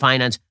campaign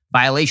finance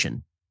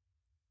violation.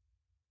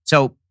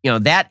 So,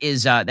 that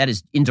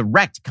is in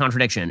direct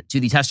contradiction to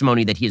the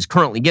testimony that he is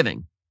currently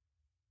giving,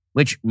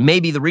 which may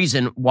be the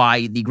reason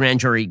why the grand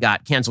jury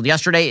got canceled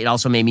yesterday. It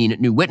also may mean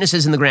new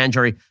witnesses in the grand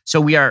jury.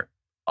 So we are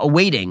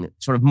awaiting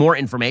sort of more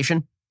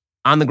information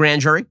on the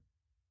grand jury.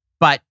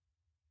 But,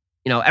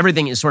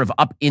 everything is sort of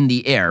up in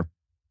the air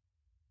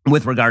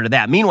with regard to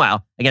that.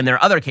 Meanwhile, again, there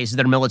are other cases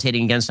that are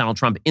militating against Donald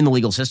Trump in the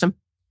legal system.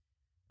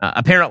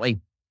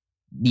 Apparently,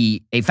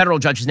 a federal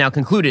judge has now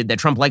concluded that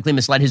Trump likely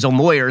misled his own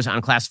lawyers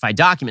on classified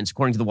documents.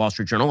 According to the Wall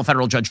Street Journal, a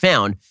federal judge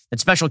found that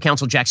special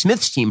counsel Jack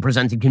Smith's team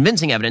presented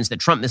convincing evidence that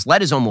Trump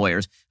misled his own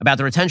lawyers about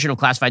the retention of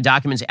classified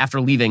documents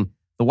after leaving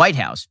the White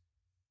House,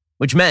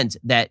 which meant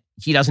that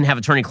he doesn't have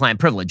attorney-client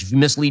privilege. If you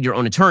mislead your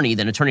own attorney,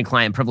 then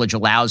attorney-client privilege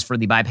allows for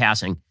the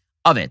bypassing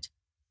of it.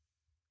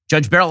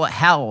 Judge Beryl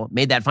Howell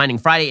made that finding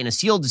Friday in a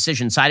sealed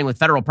decision siding with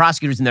federal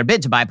prosecutors in their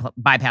bid to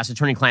bypass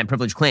attorney-client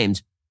privilege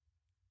claims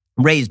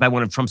raised by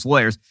one of Trump's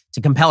lawyers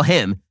to compel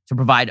him to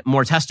provide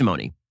more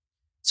testimony.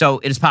 So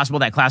it is possible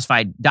that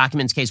classified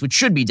documents case, which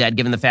should be dead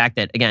given the fact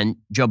that, again,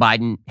 Joe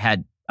Biden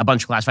had a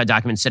bunch of classified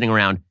documents sitting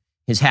around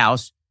his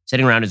house,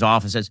 sitting around his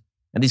offices.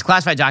 And these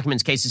classified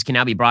documents cases can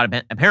now be brought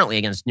apparently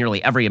against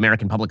nearly every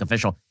American public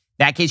official.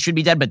 That case should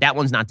be dead, but that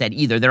one's not dead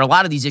either. There are a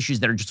lot of these issues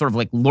that are just sort of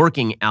like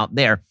lurking out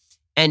there.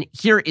 And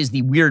here is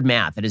the weird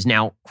math that is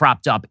now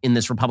cropped up in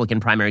this Republican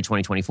primary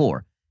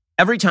 2024.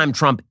 Every time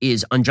Trump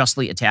is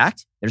unjustly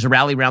attacked, there's a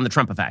rally around the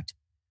Trump effect.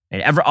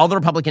 And all the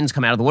Republicans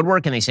come out of the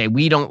woodwork and they say,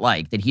 we don't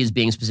like that he is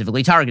being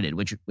specifically targeted,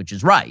 which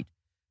is right.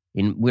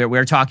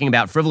 We're talking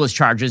about frivolous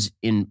charges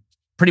in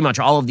pretty much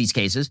all of these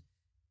cases.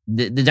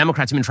 The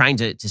Democrats have been trying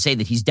to say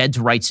that he's dead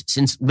to rights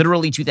since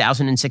literally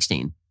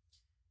 2016.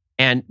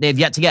 And they've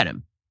yet to get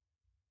him.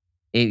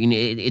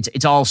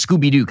 It's all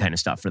Scooby-Doo kind of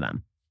stuff for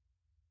them.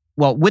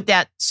 Well, with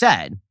that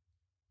said,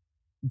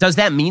 does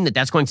that mean that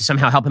that's going to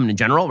somehow help him in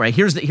general, right?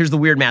 Here's the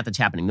weird math that's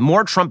happening. The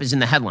more Trump is in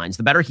the headlines,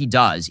 the better he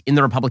does in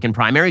the Republican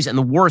primaries and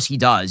the worse he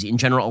does in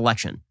general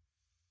election.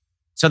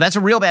 So that's a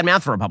real bad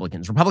math for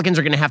Republicans. Republicans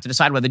are going to have to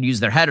decide whether to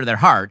use their head or their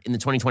heart in the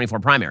 2024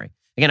 primary.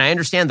 Again, I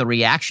understand the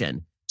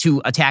reaction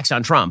to attacks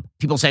on Trump.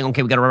 People saying,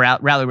 okay, we got to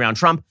rally around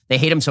Trump. They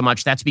hate him so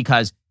much. That's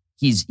because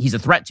he's a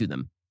threat to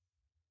them.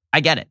 I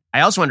get it.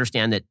 I also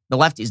understand that the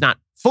left is not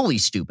fully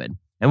stupid.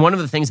 And one of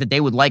the things that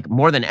they would like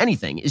more than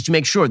anything is to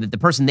make sure that the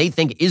person they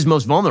think is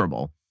most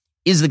vulnerable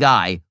is the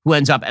guy who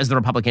ends up as the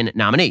Republican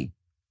nominee,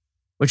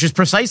 which is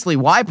precisely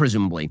why,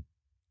 presumably,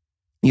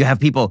 you have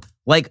people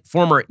like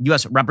former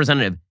U.S.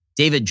 Representative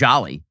David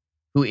Jolly,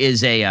 who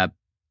is a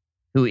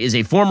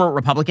former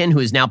Republican who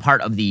is now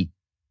part of the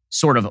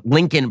sort of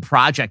Lincoln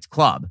Project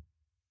Club,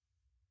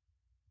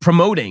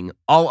 promoting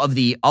all of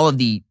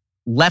the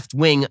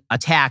left-wing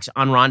attacks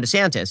on Ron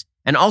DeSantis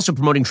and also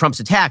promoting Trump's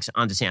attacks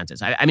on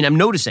DeSantis. I mean, I'm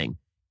noticing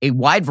a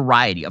wide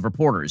variety of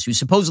reporters who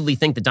supposedly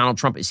think that Donald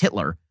Trump is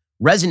Hitler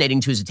resonating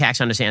to his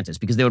attacks on DeSantis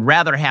because they would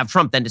rather have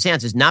Trump than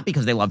DeSantis, not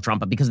because they love Trump,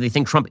 but because they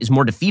think Trump is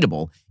more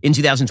defeatable in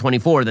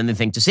 2024 than they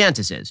think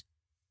DeSantis is.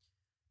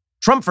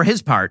 Trump, for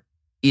his part,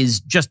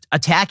 is just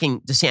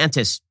attacking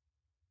DeSantis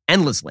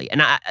endlessly.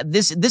 And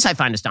this I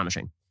find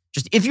astonishing.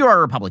 Just if you are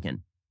a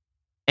Republican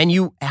and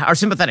you are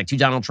sympathetic to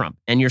Donald Trump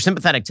and you're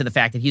sympathetic to the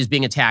fact that he is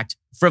being attacked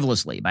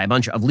frivolously by a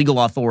bunch of legal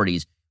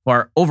authorities who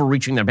are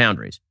overreaching their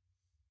boundaries,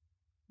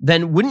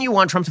 then wouldn't you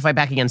want Trump to fight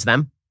back against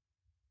them?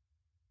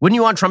 Wouldn't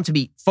you want Trump to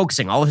be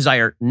focusing all of his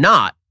ire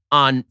not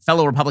on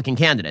fellow Republican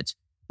candidates,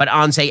 but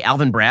on, say,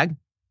 Alvin Bragg?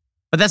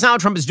 But that's not what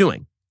Trump is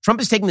doing.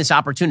 Trump is taking this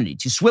opportunity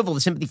to swivel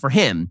the sympathy for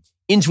him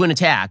into an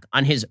attack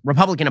on his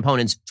Republican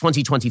opponents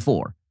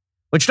 2024,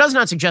 which does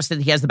not suggest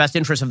that he has the best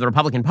interests of the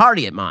Republican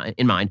Party in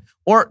mind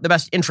or the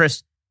best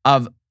interests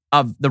of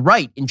the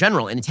right in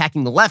general in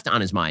attacking the left on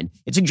his mind.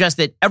 It suggests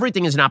that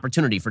everything is an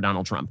opportunity for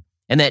Donald Trump.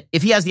 And that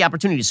if he has the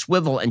opportunity to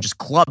swivel and just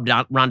club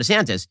Ron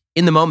DeSantis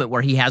in the moment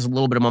where he has a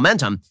little bit of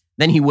momentum,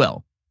 then he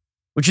will,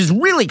 which is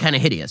really kind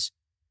of hideous.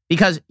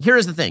 Because here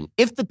is the thing.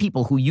 If the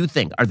people who you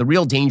think are the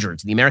real danger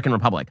to the American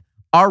Republic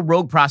are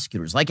rogue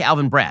prosecutors like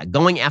Alvin Bragg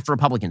going after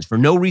Republicans for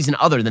no reason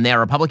other than they are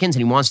Republicans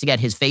and he wants to get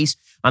his face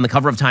on the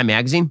cover of Time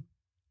magazine,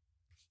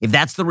 if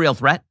that's the real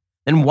threat,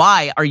 then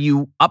why are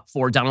you up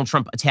for Donald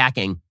Trump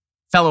attacking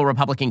fellow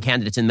Republican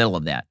candidates in the middle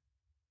of that?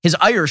 His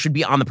ire should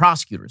be on the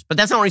prosecutors, but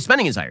that's not where he's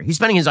spending his ire. He's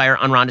spending his ire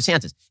on Ron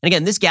DeSantis. And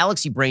again, this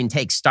galaxy brain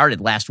take started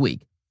last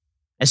week.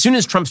 As soon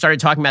as Trump started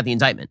talking about the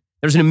indictment,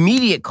 there's an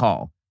immediate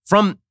call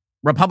from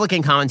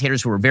Republican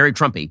commentators who are very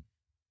Trumpy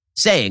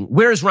saying,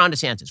 where's Ron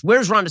DeSantis?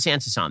 Where's Ron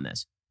DeSantis on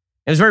this?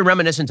 It was very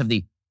reminiscent of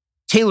the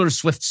Taylor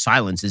Swift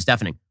silence is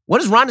deafening. What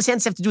does Ron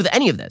DeSantis have to do with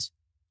any of this?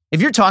 If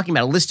you're talking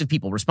about a list of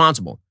people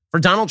responsible for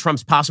Donald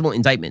Trump's possible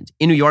indictment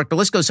in New York, the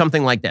list goes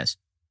something like this.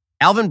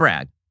 Alvin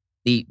Bragg,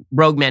 the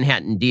rogue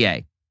Manhattan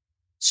DA,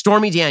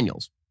 Stormy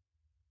Daniels,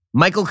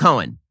 Michael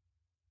Cohen,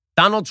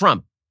 Donald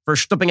Trump, for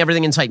stopping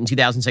everything in sight in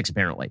 2006,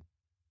 apparently.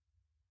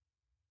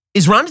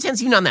 Is Ron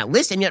DeSantis even on that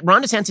list? And yet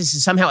Ron DeSantis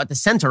is somehow at the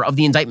center of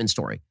the indictment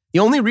story. The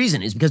only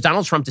reason is because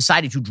Donald Trump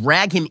decided to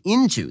drag him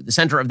into the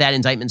center of that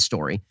indictment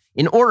story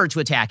in order to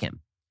attack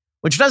him,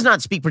 which does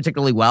not speak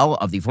particularly well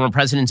of the former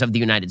president of the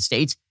United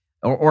States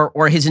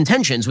or his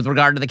intentions with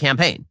regard to the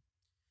campaign.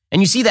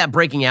 And you see that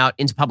breaking out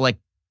into public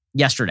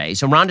yesterday.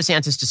 So Ron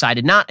DeSantis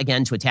decided not,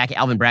 again, to attack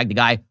Alvin Bragg, the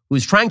guy who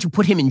is trying to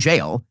put him in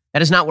jail.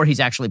 That is not where he's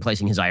actually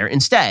placing his ire.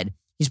 Instead,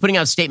 he's putting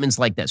out statements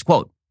like this,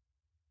 quote,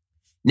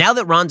 "Now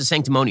that Ron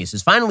DeSanctimonious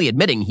is finally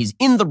admitting he's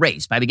in the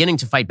race by beginning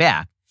to fight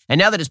back, and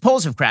now that his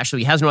polls have crashed so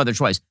he has no other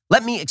choice,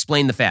 let me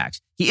explain the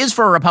facts. He is,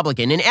 for a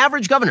Republican, an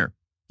average governor."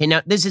 Okay,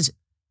 now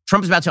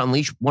Trump is about to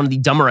unleash one of the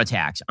dumber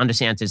attacks on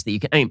DeSantis that you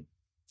can,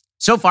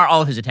 so far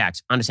all of his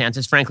attacks on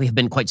DeSantis, frankly, have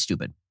been quite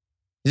stupid.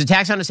 His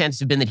attacks on DeSantis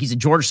have been that he's a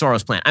George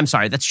Soros plant. I'm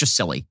sorry, that's just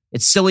silly.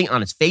 It's silly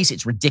on its face.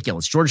 It's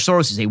ridiculous. George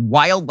Soros is a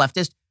wild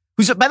leftist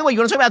who's, by the way, you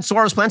want to talk about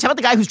Soros plants? How about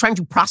the guy who's trying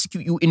to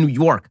prosecute you in New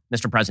York,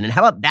 Mr. President?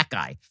 How about that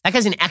guy? That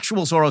guy's an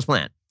actual Soros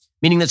plant,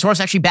 meaning that Soros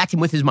actually backed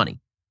him with his money.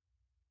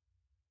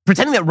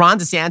 Pretending that Ron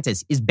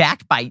DeSantis is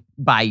backed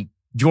by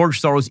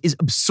George Soros is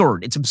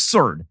absurd. It's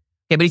absurd.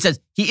 Okay, but he says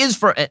he is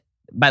for,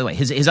 by the way,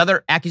 his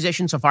other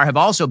accusations so far have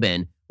also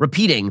been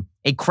repeating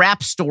a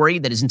crap story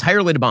that is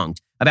entirely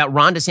debunked about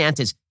Ron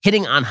DeSantis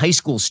hitting on high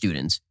school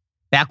students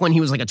back when he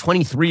was like a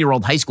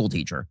 23-year-old high school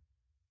teacher.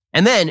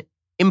 And then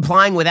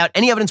implying without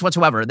any evidence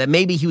whatsoever that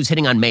maybe he was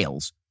hitting on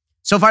males.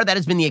 So far, that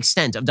has been the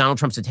extent of Donald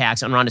Trump's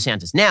attacks on Ron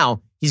DeSantis.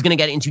 Now, he's going to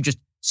get into just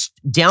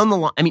down the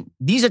line. I mean,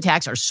 these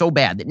attacks are so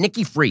bad that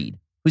Nikki Fried,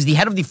 who's the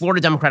head of the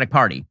Florida Democratic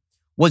Party,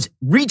 was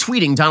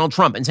retweeting Donald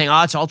Trump and saying,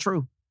 oh, it's all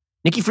true.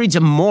 Nikki Fried's a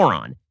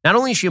moron. Not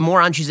only is she a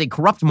moron, she's a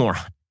corrupt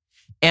moron.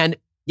 And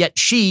yet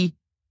she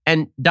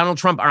and Donald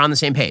Trump are on the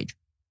same page.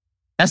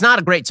 That's not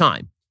a great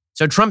time.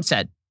 So Trump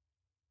said,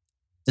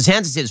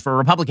 DeSantis is, for a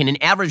Republican,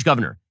 an average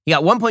governor. He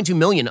got 1.2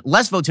 million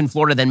less votes in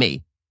Florida than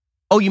me.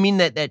 Oh, you mean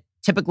that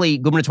typically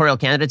gubernatorial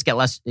candidates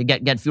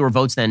get fewer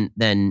votes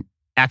than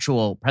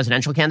actual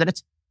presidential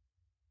candidates?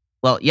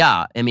 Well,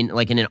 yeah. I mean,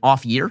 like in an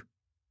off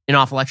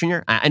election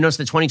year. I noticed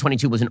that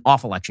 2022 was an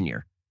off election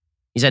year.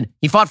 He said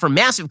he fought for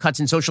massive cuts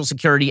in Social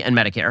Security and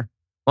Medicare.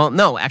 Well,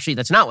 no, actually,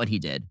 that's not what he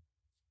did.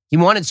 He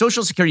wanted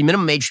Social Security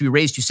minimum age to be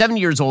raised to 70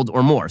 years old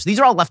or more. So these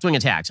are all left-wing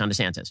attacks on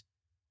DeSantis.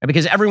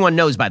 Because everyone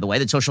knows, by the way,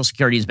 that Social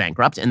Security is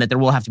bankrupt and that there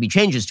will have to be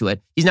changes to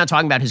it. He's not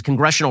talking about his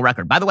congressional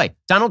record. By the way,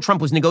 Donald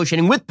Trump was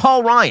negotiating with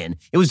Paul Ryan.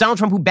 It was Donald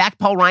Trump who backed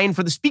Paul Ryan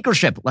for the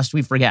speakership, lest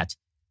we forget.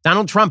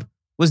 Donald Trump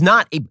was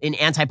not an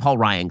anti-Paul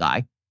Ryan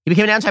guy. He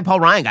became an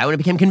anti-Paul Ryan guy when it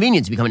became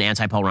convenient to become an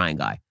anti-Paul Ryan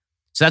guy.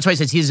 So that's why he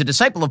says he's a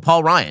disciple of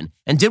Paul Ryan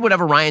and did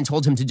whatever Ryan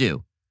told him to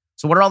do.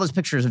 So what are all those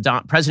pictures of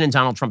President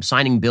Donald Trump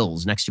signing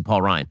bills next to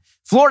Paul Ryan?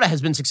 Florida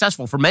has been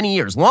successful for many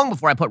years, long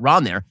before I put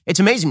Ron there. It's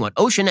amazing what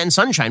ocean and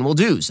sunshine will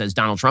do, says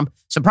Donald Trump.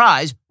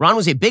 Surprise, Ron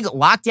was a big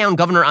lockdown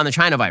governor on the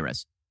China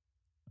virus.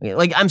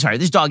 Like, I'm sorry,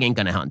 this dog ain't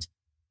gonna hunt.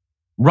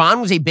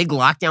 Ron was a big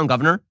lockdown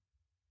governor.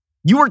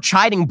 You were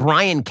chiding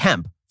Brian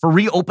Kemp for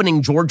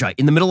reopening Georgia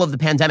in the middle of the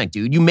pandemic,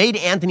 dude. You made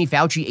Anthony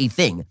Fauci a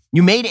thing.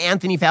 You made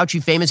Anthony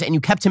Fauci famous and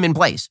you kept him in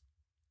place.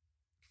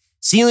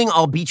 Sealing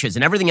all beaches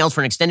and everything else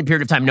for an extended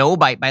period of time. No,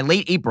 by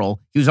late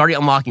April, he was already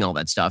unlocking all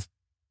that stuff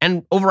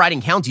and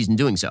overriding counties in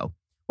doing so.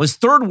 Was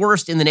third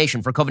worst in the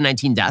nation for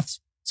COVID-19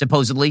 deaths,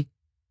 supposedly.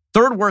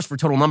 Third worst for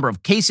total number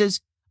of cases.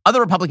 Other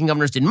Republican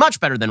governors did much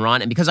better than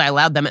Ron, and because I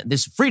allowed them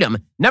this freedom,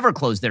 never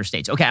closed their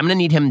states. Okay, I'm going to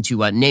need him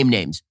to name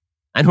names.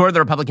 And who are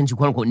the Republicans who,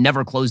 quote unquote,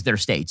 never closed their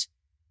states?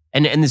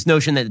 And this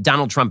notion that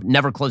Donald Trump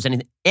never closed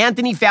anything.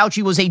 Anthony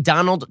Fauci was a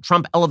Donald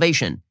Trump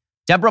elevation.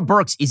 Deborah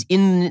Birx is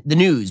in the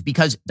news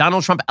because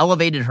Donald Trump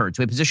elevated her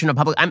to a position of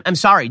public. I'm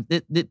sorry.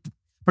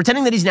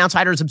 Pretending that he's an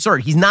outsider is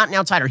absurd. He's not an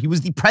outsider. He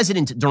was the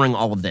president during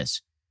all of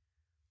this.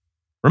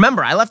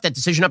 Remember, I left that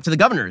decision up to the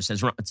governors,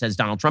 says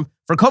Donald Trump.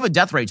 For COVID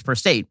death rates per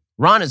state,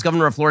 Ron, as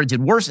governor of Florida,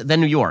 did worse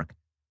than New York.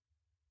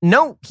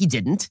 No, he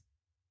didn't.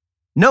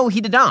 No,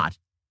 he did not.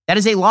 That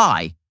is a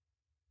lie.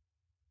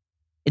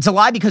 It's a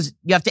lie because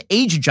you have to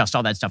age adjust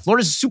all that stuff.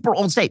 Florida's a super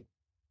old state.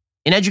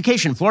 In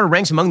education, Florida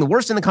ranks among the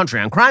worst in the country.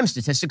 On crime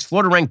statistics,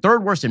 Florida ranked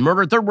third worst in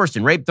murder, third worst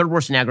in rape, third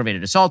worst in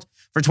aggravated assault.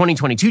 For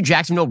 2022,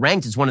 Jacksonville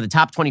ranked as one of the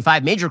top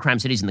 25 major crime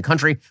cities in the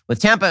country, with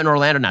Tampa and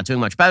Orlando not doing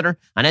much better.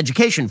 On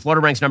education,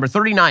 Florida ranks number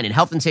 39 in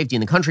health and safety in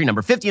the country,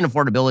 number 50 in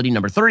affordability,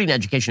 number 30 in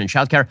education and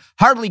childcare.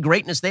 Hardly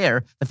greatness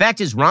there. The fact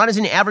is, Ron is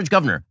an average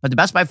governor, but the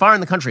best by far in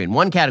the country in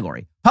one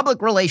category,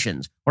 public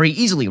relations, where he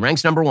easily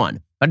ranks number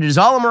one. But it is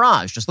all a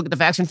mirage. Just look at the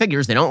facts and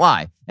figures. They don't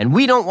lie. And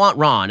we don't want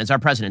Ron as our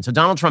president. So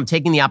Donald Trump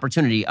taking the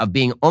opportunity of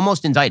being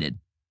almost indicted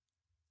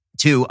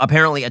to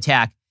apparently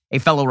attack a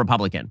fellow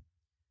Republican.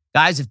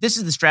 Guys, if this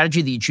is the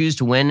strategy that you choose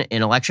to win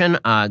an election,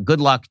 good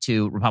luck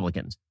to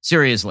Republicans.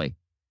 Seriously,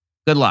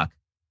 good luck.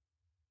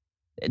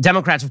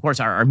 Democrats, of course,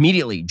 are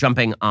immediately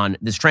jumping on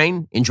this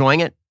train, enjoying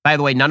it. By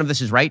the way, none of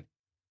this is right.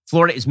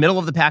 Florida is middle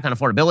of the pack on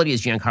affordability,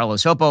 as Giancarlo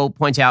Sopo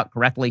points out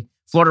correctly.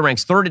 Florida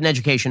ranks third in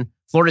education.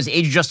 Florida's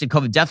age-adjusted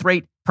COVID death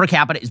rate per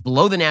capita is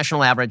below the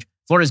national average.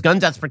 Florida's gun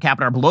deaths per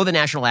capita are below the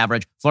national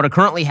average. Florida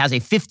currently has a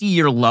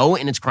 50-year low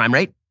in its crime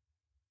rate.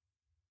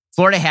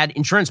 Florida had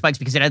insurance spikes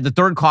because it had the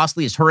third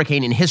costliest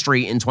hurricane in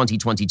history in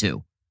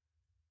 2022.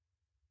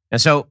 And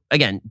so,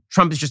 again,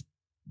 Trump is just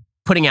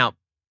putting out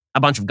a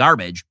bunch of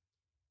garbage.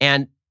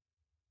 And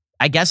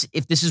I guess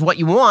if this is what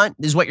you want,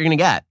 this is what you're going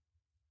to get.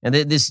 And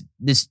this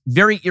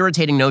very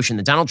irritating notion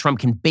that Donald Trump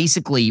can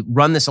basically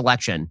run this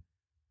election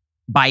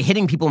by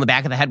hitting people in the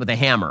back of the head with a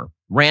hammer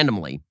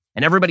randomly,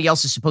 and everybody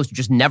else is supposed to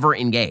just never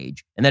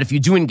engage. And that if you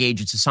do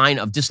engage, it's a sign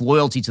of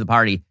disloyalty to the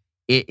party.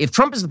 If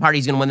Trump is the party,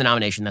 he's going to win the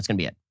nomination. That's going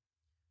to be it.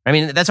 I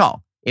mean, that's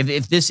all.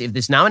 If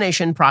this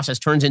nomination process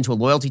turns into a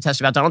loyalty test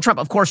about Donald Trump,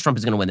 of course Trump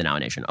is going to win the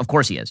nomination. Of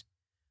course he is.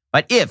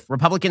 But if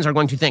Republicans are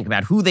going to think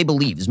about who they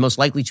believe is most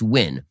likely to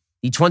win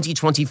the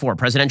 2024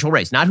 presidential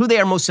race, not who they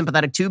are most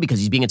sympathetic to because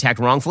he's being attacked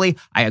wrongfully,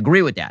 I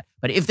agree with that.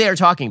 But if they are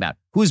talking about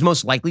who is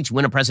most likely to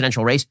win a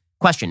presidential race,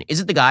 question, is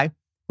it the guy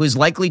who is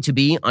likely to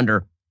be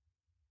under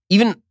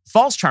even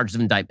false charges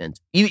of indictment?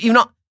 Even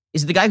not,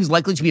 is it the guy who's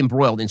likely to be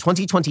embroiled in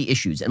 2020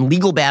 issues and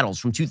legal battles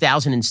from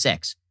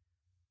 2006?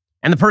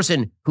 And the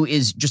person who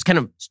is just kind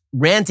of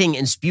ranting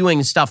and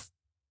spewing stuff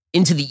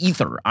into the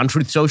ether on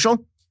Truth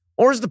Social?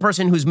 Or is the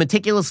person who's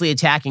meticulously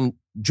attacking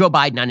Joe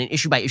Biden on an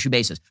issue-by-issue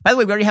basis? By the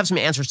way, we already have some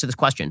answers to this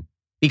question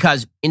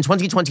because in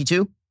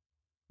 2022,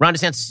 Ron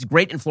DeSantis is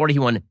great in Florida. He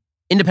won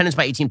independents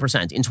by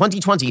 18%. In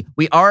 2020,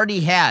 we already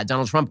had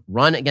Donald Trump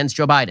run against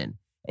Joe Biden,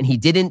 and he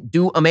didn't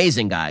do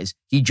amazing, guys.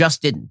 He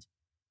just didn't.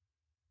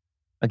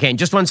 Okay, in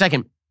just 1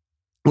 second,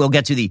 we'll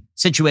get to the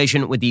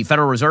situation with the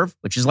Federal Reserve,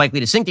 which is likely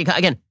to sink.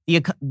 Again,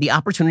 the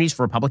opportunities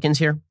for Republicans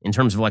here in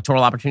terms of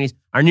electoral opportunities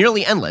are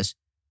nearly endless,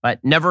 but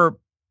never,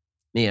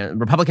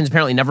 Republicans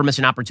apparently never miss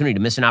an opportunity to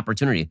miss an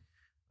opportunity.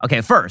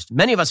 Okay, first,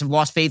 many of us have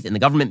lost faith in the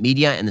government,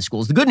 media, and the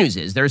schools. The good news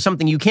is there is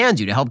something you can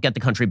do to help get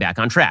the country back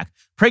on track.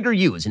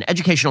 PragerU is an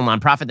educational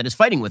nonprofit that is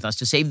fighting with us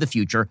to save the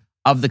future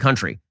of the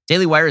country.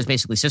 Daily Wire is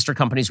basically sister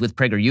companies with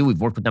PragerU. We've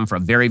worked with them for a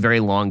very, very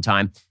long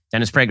time.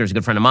 Dennis Prager is a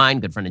good friend of mine,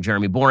 good friend of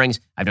Jeremy Boring's.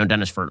 I've known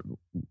Dennis for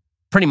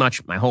pretty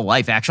much my whole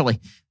life, actually.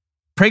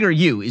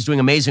 PragerU is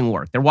doing amazing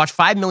work. They're watched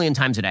 5 million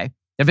times a day.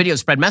 Their videos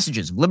spread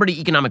messages of liberty,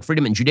 economic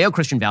freedom, and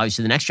Judeo-Christian values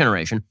to the next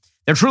generation.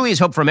 There truly is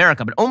hope for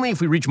America, but only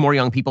if we reach more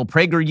young people.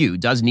 PragerU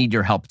does need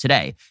your help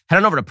today. Head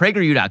on over to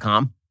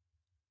PragerU.com.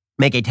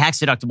 Make a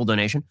tax-deductible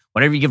donation.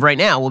 Whatever you give right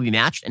now will be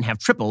matched and have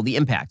triple the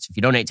impact. If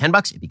you donate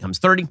 $10, it becomes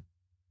 $30.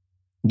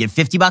 You give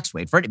 $50,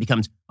 wait for it, it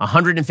becomes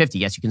 $150.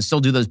 Yes, you can still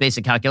do those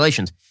basic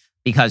calculations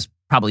because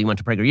probably you went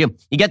to PragerU.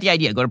 You get the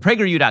idea. Go to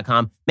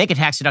PragerU.com, make a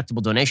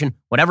tax-deductible donation.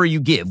 Whatever you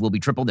give will be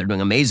tripled. They're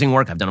doing amazing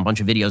work. I've done a bunch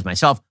of videos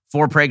myself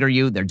for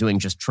PragerU. They're doing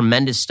just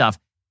tremendous stuff,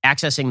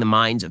 accessing the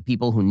minds of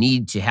people who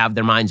need to have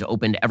their minds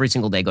opened every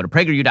single day. Go to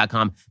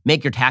PragerU.com,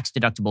 make your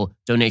tax-deductible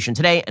donation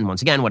today. And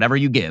once again, whatever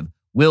you give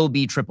will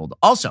be tripled.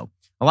 Also,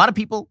 a lot of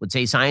people would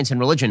say science and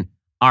religion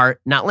are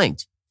not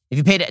linked. If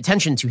you paid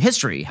attention to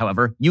history,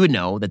 however, you would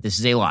know that this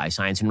is a lie.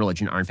 Science and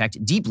religion are, in fact,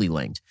 deeply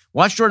linked.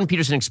 Watch Jordan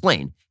Peterson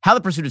explain how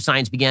the pursuit of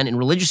science began in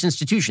religious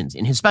institutions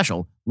in his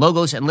special,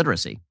 Logos and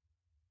Literacy.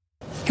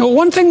 Well,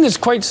 one thing that's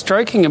quite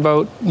striking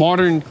about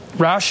modern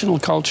rational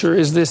culture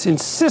is this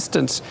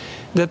insistence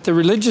that the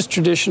religious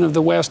tradition of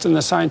the West and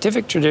the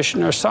scientific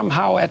tradition are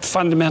somehow at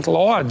fundamental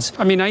odds.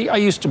 I mean, I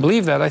used to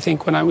believe that, I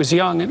think, when I was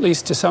young, at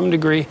least to some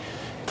degree.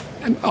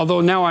 Although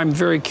now I'm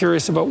very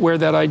curious about where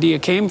that idea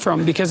came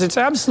from, because it's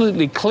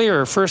absolutely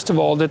clear, first of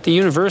all, that the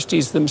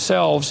universities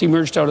themselves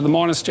emerged out of the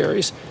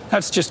monasteries.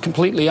 That's just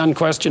completely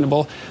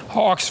unquestionable.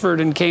 Oxford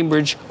and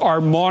Cambridge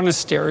are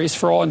monasteries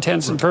for all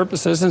intents and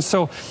purposes. And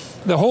so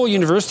the whole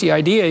university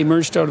idea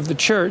emerged out of the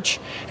church.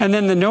 And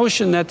then the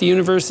notion that the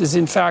universe is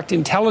in fact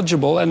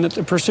intelligible and that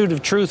the pursuit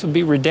of truth would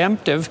be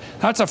redemptive,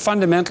 that's a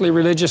fundamentally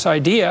religious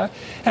idea.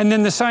 And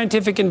then the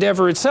scientific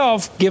endeavor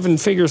itself, given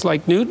figures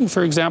like Newton,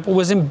 for example,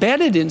 was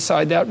embedded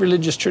inside that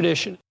religious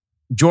tradition.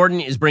 Jordan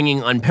is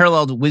bringing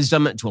unparalleled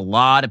wisdom to a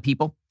lot of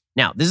people.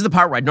 Now, this is the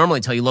part where I'd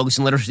normally tell you Logos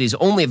and Literacy is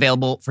only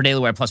available for Daily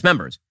Wire Plus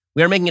members.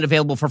 We are making it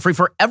available for free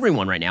for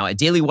everyone right now at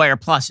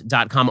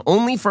dailywireplus.com,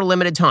 only for a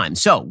limited time.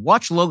 So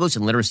watch Logos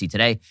and Literacy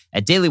today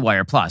at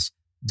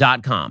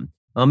dailywireplus.com.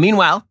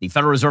 Meanwhile, the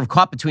Federal Reserve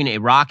caught between a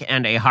rock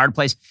and a hard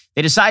place.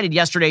 They decided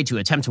yesterday to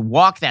attempt to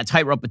walk that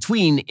tightrope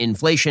between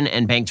inflation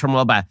and bank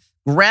turmoil by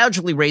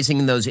gradually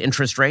raising those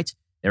interest rates.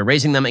 They're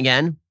raising them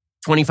again,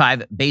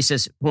 25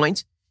 basis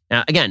points.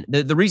 Now, again,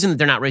 the reason that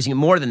they're not raising it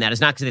more than that is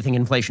not because they think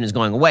inflation is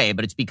going away,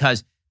 but it's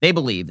because they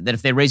believe that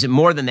if they raise it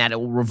more than that, it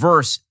will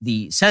reverse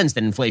the sense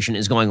that inflation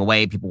is going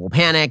away. People will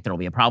panic. There will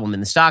be a problem in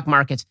the stock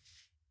markets.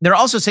 They're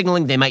also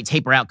signaling they might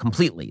taper out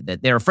completely,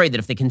 that they're afraid that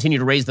if they continue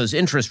to raise those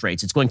interest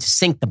rates, it's going to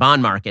sink the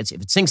bond markets.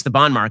 If it sinks the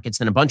bond markets,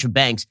 then a bunch of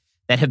banks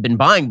that have been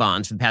buying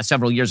bonds for the past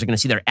several years are going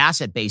to see their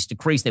asset base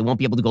decrease. They won't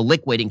be able to go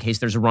liquid in case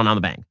there's a run on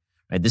the bank.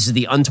 Right? This is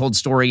the untold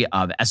story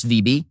of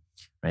SVB.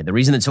 Right? The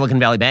reason that Silicon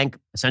Valley Bank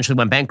essentially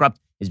went bankrupt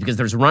is because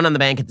there's a run on the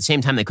bank. At the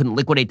same time, they couldn't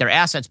liquidate their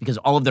assets because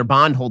all of their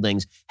bond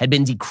holdings had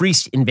been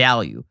decreased in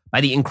value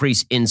by the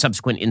increase in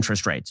subsequent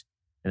interest rates.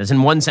 And that's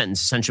in one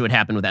sentence, essentially what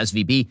happened with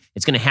SVB.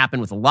 It's going to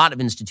happen with a lot of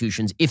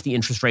institutions if the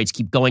interest rates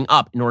keep going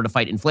up in order to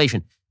fight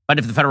inflation. But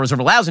if the Federal Reserve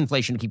allows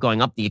inflation to keep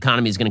going up, the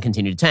economy is going to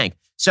continue to tank.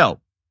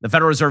 So the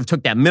Federal Reserve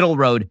took that middle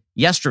road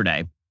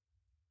yesterday.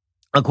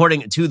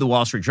 According to the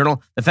Wall Street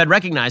Journal, the Fed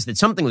recognized that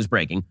something was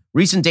breaking.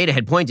 Recent data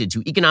had pointed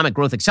to economic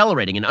growth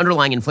accelerating and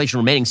underlying inflation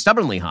remaining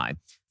stubbornly high.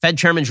 Fed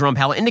Chairman Jerome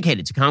Powell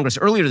indicated to Congress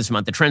earlier this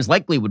month that trends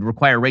likely would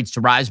require rates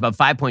to rise above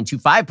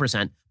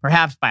 5.25%,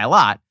 perhaps by a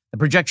lot. The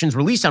projections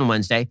released on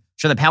Wednesday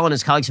show that Powell and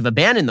his colleagues have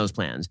abandoned those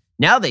plans.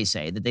 Now they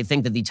say that they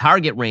think that the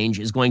target range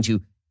is going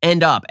to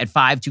end up at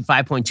 5 to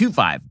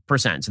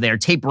 5.25%. So they are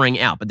tapering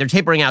out, but they're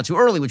tapering out too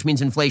early, which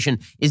means inflation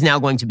is now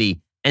going to be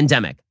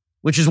endemic,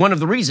 which is one of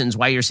the reasons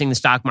why you're seeing the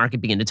stock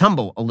market begin to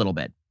tumble a little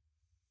bit.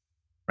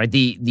 Right?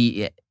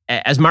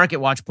 As Market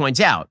Watch points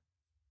out,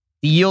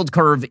 the yield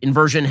curve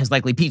inversion has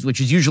likely peaked,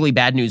 which is usually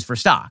bad news for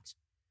stocks.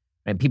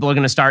 Right? People are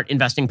going to start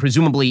investing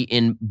presumably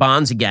in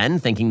bonds again,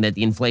 thinking that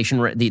the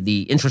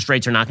interest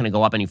rates are not going to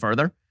go up any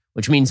further,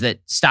 which means that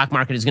stock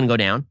market is going to go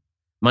down.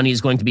 Money is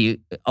going to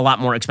be a lot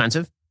more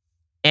expensive.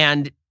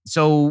 And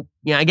so,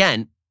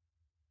 again,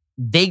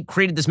 they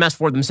created this mess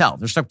for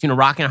themselves. They're stuck between a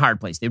rock and a hard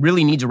place. They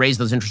really need to raise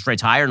those interest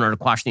rates higher in order to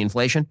quash the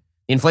inflation.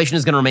 The inflation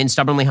is going to remain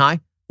stubbornly high.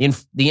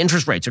 The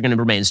interest rates are going to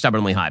remain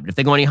stubbornly high. But if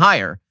they go any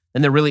higher,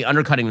 then they're really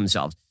undercutting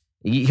themselves.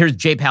 Here's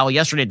Jay Powell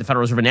yesterday at the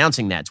Federal Reserve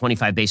announcing that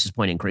 25 basis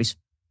point increase.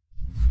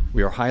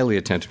 We are highly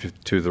attentive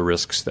to the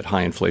risks that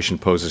high inflation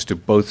poses to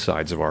both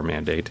sides of our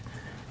mandate,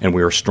 and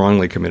we are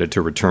strongly committed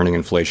to returning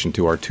inflation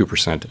to our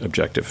 2%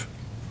 objective.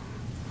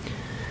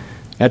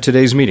 At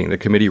today's meeting, the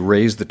committee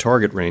raised the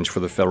target range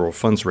for the federal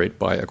funds rate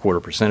by a quarter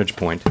percentage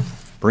point,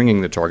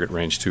 bringing the target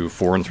range to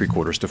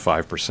 4.75% to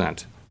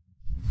 5%.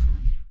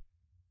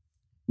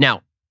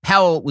 Now,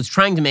 Powell was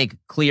trying to make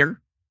clear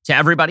to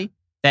everybody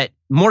that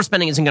more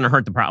spending isn't going to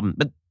hurt the problem,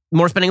 but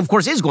more spending, of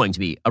course, is going to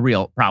be a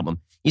real problem.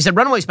 He said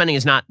runaway spending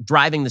is not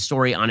driving the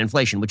story on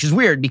inflation, which is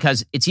weird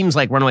because it seems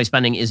like runaway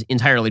spending is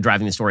entirely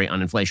driving the story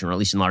on inflation, or at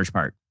least in large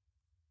part.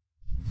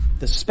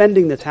 The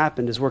spending that's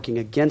happened is working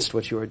against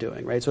what you are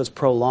doing, right? So it's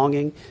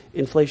prolonging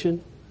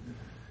inflation?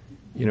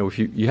 If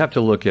you have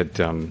to look at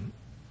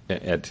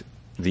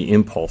the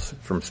impulse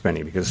from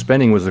spending, because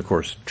spending was, of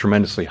course,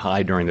 tremendously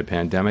high during the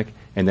pandemic,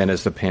 and then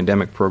as the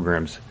pandemic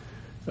programs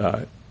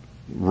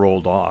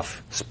rolled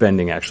off,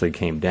 spending actually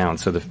came down.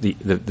 So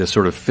the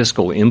sort of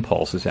fiscal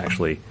impulse is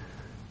actually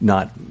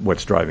not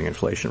what's driving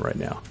inflation right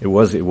now. It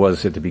was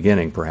at the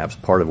beginning, perhaps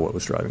part of what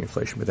was driving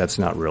inflation, but that's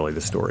not really the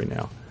story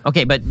now.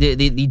 Okay, but the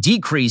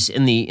decrease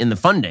in the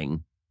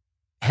funding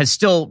has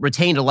still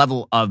retained a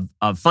level of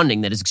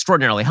funding that is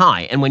extraordinarily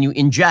high. And when you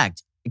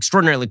inject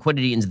extraordinary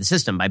liquidity into the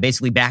system by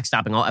basically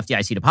backstopping all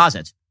FDIC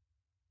deposits,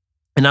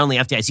 and not only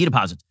FDIC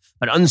deposits,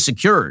 but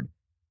unsecured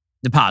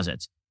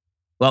deposits,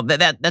 well,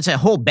 that's a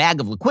whole bag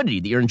of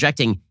liquidity that you're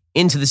injecting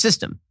into the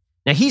system.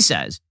 Now, he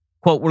says,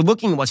 quote, we're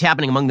looking at what's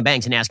happening among the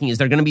banks and asking, is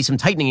there going to be some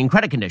tightening in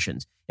credit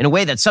conditions in a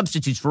way that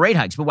substitutes for rate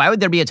hikes? But why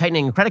would there be a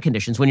tightening in credit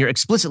conditions when you're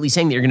explicitly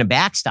saying that you're going to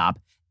backstop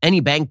any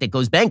bank that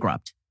goes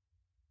bankrupt?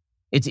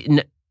 It's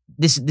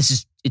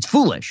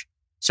foolish.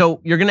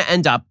 So you're going to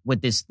end up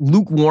with this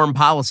lukewarm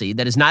policy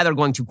that is neither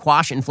going to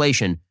quash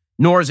inflation,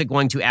 nor is it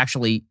going to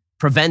actually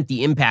prevent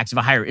the impacts of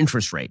a higher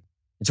interest rate.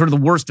 It's sort of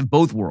the worst of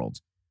both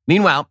worlds.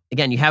 Meanwhile,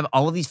 again, you have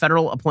all of these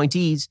federal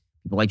appointees,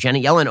 people like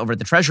Janet Yellen over at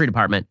the Treasury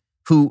Department,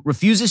 who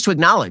refuses to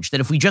acknowledge that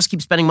if we just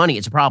keep spending money,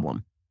 it's a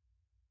problem.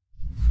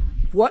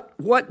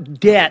 What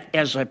debt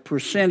as a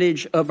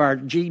percentage of our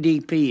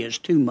GDP is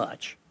too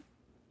much?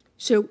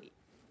 So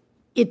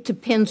it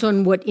depends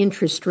on what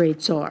interest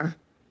rates are.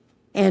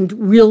 And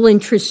real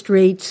interest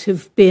rates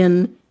have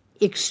been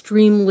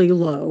extremely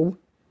low.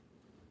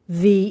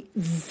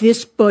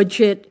 This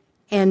budget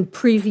and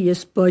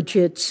previous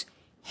budgets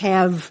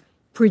have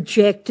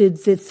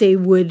projected that they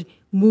would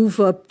move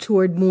up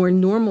toward more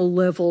normal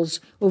levels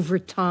over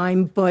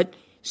time, but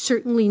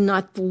certainly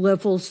not the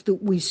levels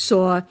that we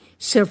saw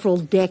several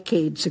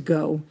decades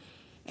ago.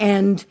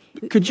 And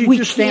could you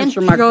just answer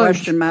my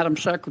question, Madam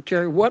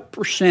Secretary? What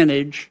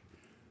percentage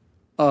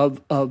of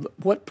our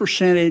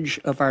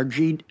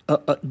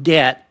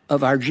debt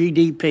of our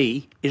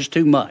GDP is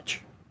too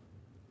much?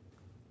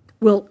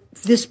 Well,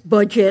 this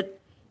budget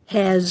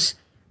has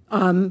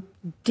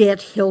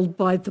debt held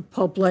by the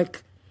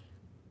public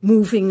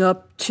moving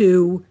up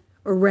to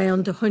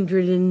around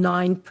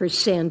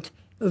 109%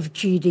 of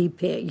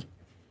GDP.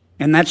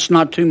 And that's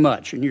not too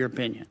much, in your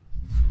opinion?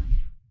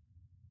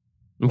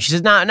 And she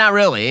says, not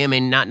really. I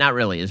mean, not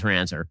really is her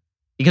answer.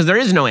 Because there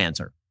is no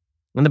answer.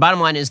 And the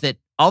bottom line is that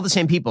all the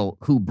same people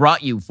who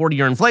brought you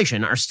 40-year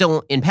inflation are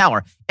still in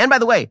power. And by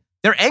the way,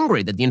 they're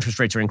angry that the interest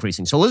rates are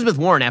increasing. So Elizabeth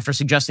Warren, after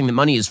suggesting that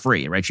money is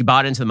free, right? She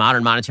bought into the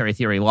modern monetary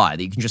theory lie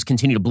that you can just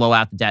continue to blow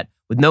out the debt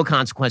with no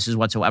consequences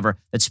whatsoever,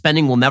 that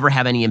spending will never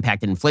have any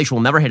impact and inflation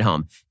will never hit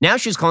home. Now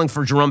she's calling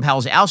for Jerome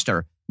Powell's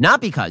ouster,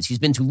 not because he's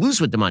been too loose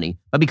with the money,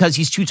 but because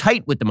he's too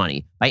tight with the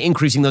money by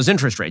increasing those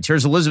interest rates.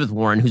 Here's Elizabeth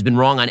Warren, who's been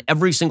wrong on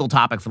every single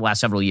topic for the last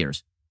several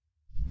years.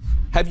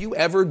 Have you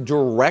ever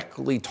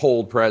directly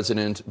told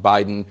President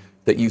Biden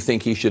that you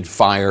think he should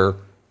fire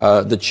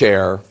the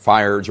chair,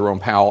 fire Jerome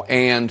Powell,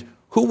 and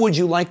who would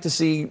you like to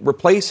see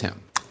replace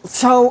him?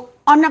 So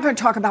I'm not going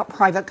to talk about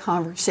private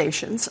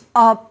conversations,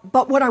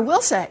 but what I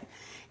will say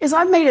is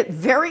I've made it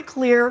very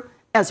clear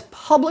as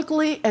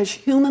publicly as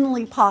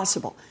humanly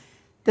possible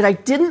that I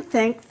didn't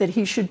think that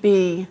he should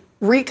be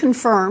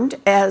reconfirmed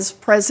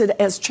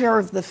as chair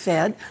of the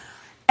Fed,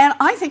 and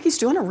I think he's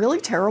doing a really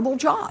terrible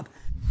job.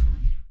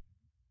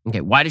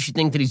 Okay, why does she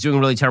think that he's doing a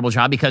really terrible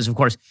job? Because, of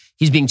course,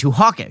 he's being too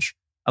hawkish,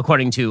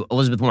 according to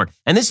Elizabeth Warren.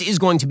 And this is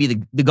going to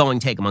be the going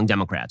take among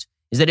Democrats,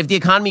 is that if the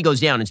economy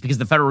goes down, it's because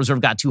the Federal Reserve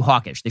got too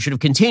hawkish. They should have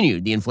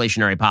continued the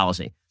inflationary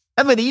policy.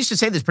 By the way, they used to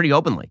say this pretty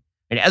openly.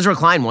 And Ezra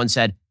Klein once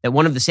said that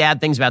one of the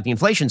sad things about the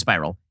inflation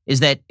spiral is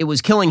that it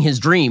was killing his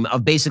dream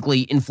of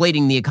basically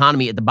inflating the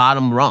economy at the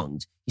bottom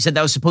rungs. He said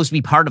that was supposed to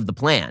be part of the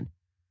plan.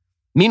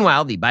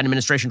 Meanwhile, the Biden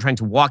administration trying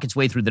to walk its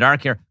way through the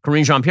dark here.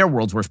 Karine Jean-Pierre,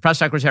 world's worst press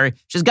secretary,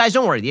 says, guys,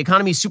 don't worry. The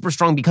economy is super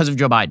strong because of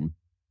Joe Biden.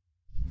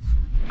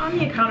 On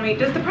the economy,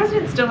 does the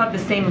president still have the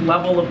same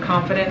level of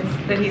confidence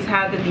that he's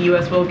had that the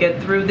U.S. will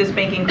get through this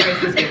banking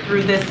crisis, get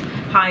through this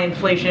high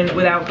inflation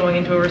without going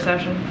into a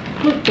recession?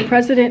 Look, the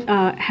president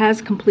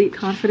has complete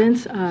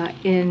confidence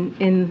in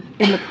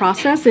the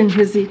process, in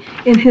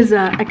his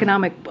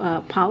economic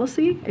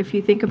policy. If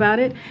you think about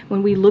it,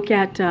 when we look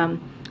at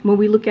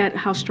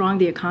how strong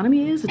the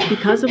economy is, it's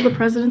because of the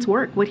president's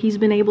work, what he's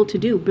been able to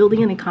do,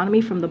 building an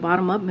economy from the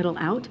bottom up, middle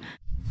out.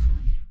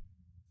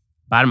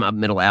 Bottom up,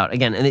 middle out.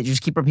 Again, and they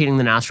just keep repeating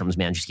the nostrums,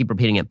 man. Just keep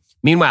repeating it.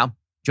 Meanwhile,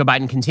 Joe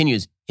Biden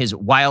continues his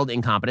wild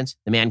incompetence.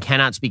 The man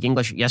cannot speak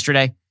English.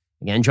 Yesterday,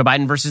 again, Joe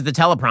Biden versus the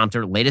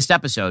teleprompter, latest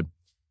episode.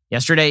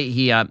 Yesterday,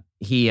 he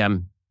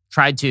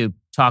tried to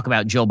talk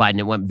about Jill Biden.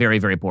 It went very,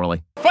 very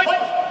poorly. Fight!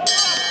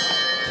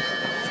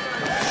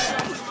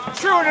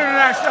 True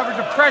international effort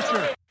to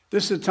pressure.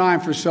 This is a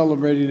time for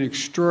celebrating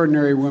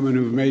extraordinary women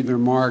who've made their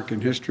mark in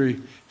history,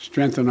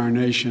 strengthen our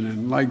nation.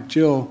 And like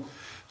Jill,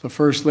 the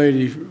first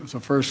lady, the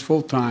first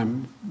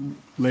full-time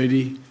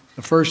lady,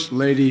 the first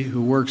lady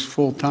who works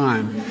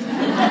full-time,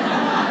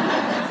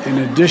 in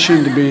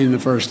addition to being the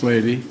first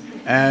lady,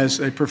 as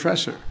a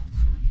professor.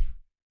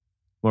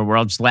 Where we're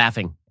all just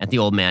laughing at the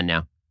old man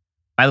now.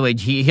 By the way,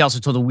 he also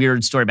told a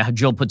weird story about how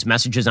Jill puts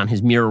messages on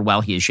his mirror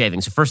while he is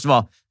shaving. So first of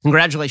all,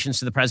 congratulations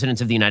to the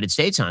President of the United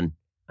States on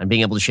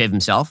being able to shave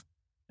himself.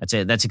 That's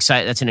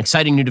an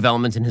exciting new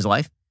development in his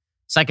life.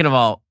 Second of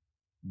all,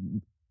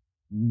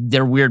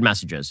 they're weird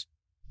messages.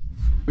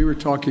 We were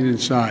talking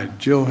inside.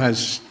 Jill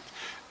has,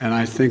 and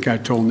I think I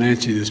told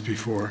Nancy this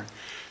before,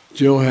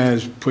 Jill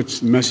has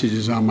puts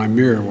messages on my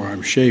mirror while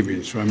I'm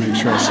shaving, so I make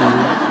sure I see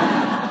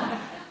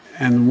them.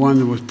 And one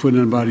that was put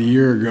in about a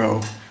year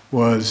ago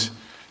was,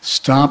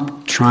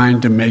 "Stop trying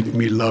to make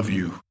me love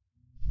you."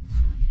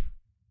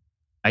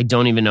 I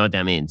don't even know what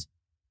that means.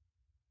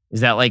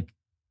 Is that like,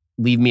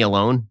 leave me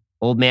alone,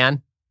 old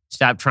man?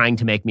 Stop trying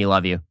to make me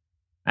love you.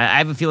 I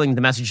have a feeling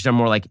the messages are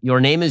more like, your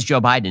name is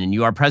Joe Biden and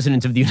you are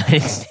president of the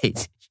United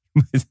States.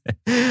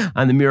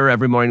 On the mirror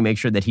every morning to make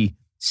sure that he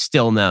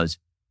still knows.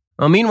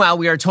 Well, meanwhile,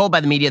 we are told by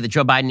the media that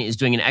Joe Biden is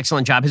doing an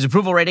excellent job. His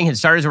approval rating had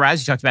started to rise.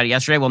 We talked about it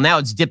yesterday. Well, now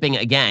it's dipping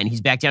again.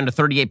 He's back down to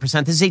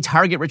 38%. This is a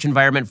target-rich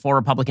environment for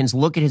Republicans.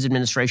 Look at his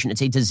administration.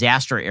 It's a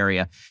disaster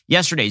area.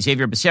 Yesterday,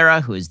 Xavier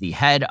Becerra, who is the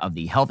head of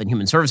the Health and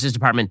Human Services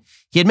Department,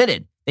 he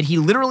admitted that he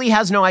literally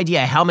has no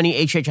idea how many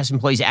HHS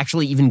employees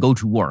actually even go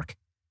to work.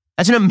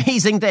 That's an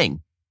amazing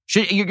thing.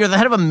 You're the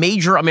head of a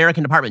major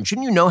American department.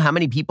 Shouldn't you know how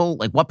many people,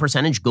 like what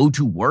percentage, go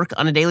to work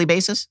on a daily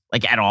basis?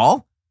 Like at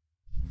all?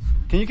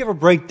 Can you give a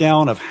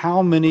breakdown of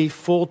how many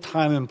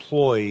full-time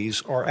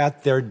employees are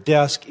at their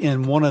desk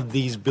in one of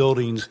these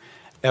buildings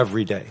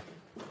every day?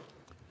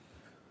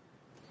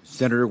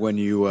 Senator, when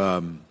you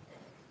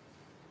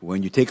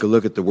take a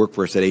look at the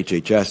workforce at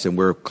HHS, and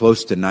we're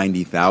close to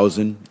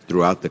 90,000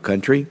 throughout the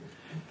country,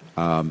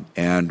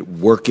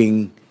 and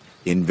working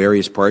in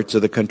various parts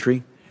of the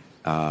country,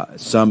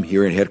 some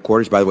here in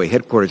headquarters. By the way,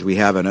 headquarters, we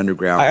have an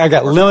underground. I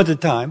got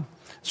limited time,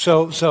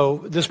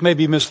 so this may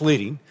be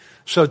misleading.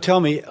 So tell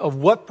me, of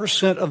what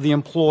percent of the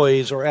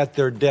employees are at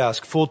their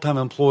desk, full-time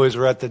employees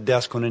are at the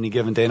desk on any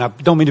given day? And I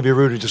don't mean to be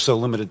rude, it's just so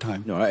limited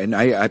time. No, and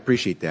I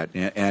appreciate that.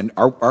 And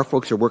our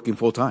folks are working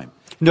full-time.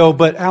 No,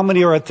 but how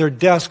many are at their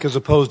desk as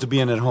opposed to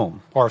being at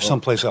home or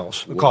someplace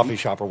else, a coffee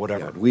shop or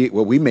whatever? Yeah,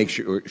 what we make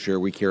sure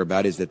we care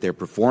about is that they're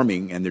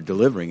performing and they're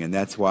delivering, and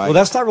that's why. Well,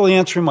 that's not really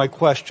answering my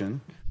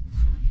question.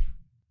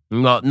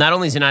 Well, not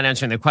only is it not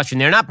answering the question,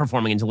 they're not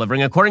performing and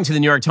delivering. According to the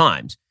New York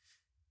Times,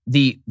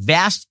 the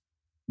vast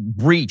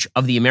breach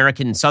of the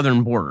American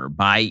southern border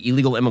by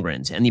illegal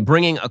immigrants and the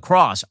bringing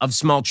across of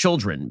small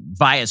children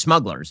via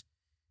smugglers,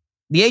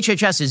 the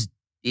HHS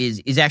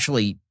is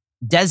actually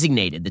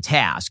designated the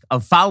task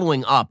of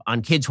following up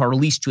on kids who are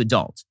released to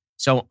adults.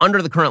 So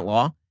under the current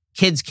law,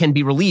 kids can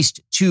be released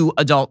to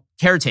adult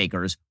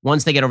caretakers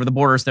once they get over the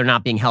border, so they're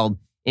not being held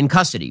in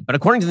custody. But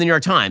according to the New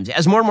York Times,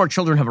 as more and more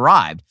children have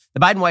arrived, the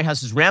Biden White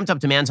House has ramped up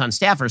demands on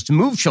staffers to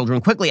move children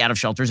quickly out of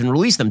shelters and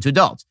release them to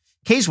adults.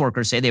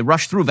 Caseworkers say they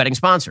rush through vetting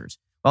sponsors.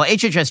 While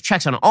HHS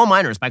checks on all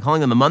minors by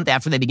calling them a month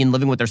after they begin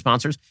living with their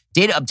sponsors,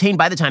 data obtained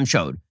by the Times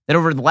showed that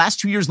over the last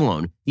 2 years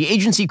alone, the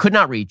agency could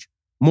not reach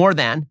more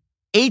than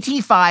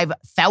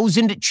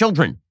 85,000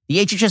 children. The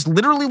HHS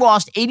literally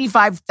lost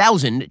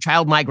 85,000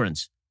 child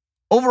migrants.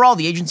 Overall,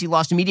 the agency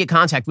lost immediate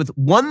contact with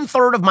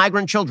 1/3 of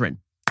migrant children.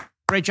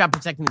 Great job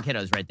protecting the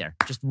kiddos right there.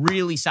 Just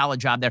really solid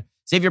job there.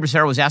 Xavier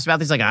Becerra was asked about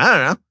this. Like, I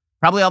don't know.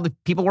 Probably all the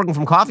people working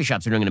from coffee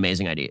shops are doing an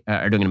amazing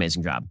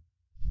job.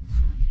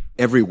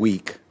 Every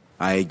week,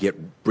 I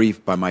get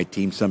briefed by my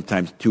team,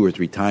 sometimes 2 or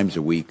 3 times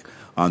a week,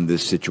 on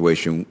this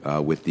situation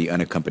with the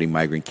unaccompanied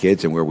migrant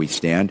kids and where we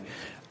stand.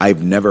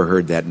 I've never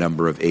heard that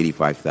number of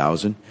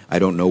 85,000. I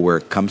don't know where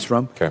it comes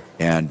from. Okay.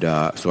 And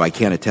so I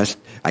can't attest.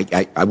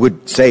 I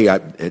would say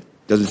it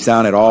doesn't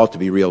sound at all to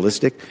be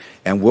realistic.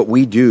 And what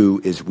we do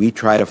is we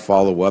try to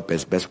follow up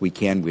as best we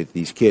can with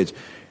these kids.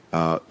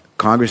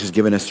 Congress has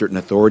given us certain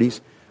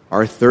authorities.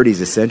 Our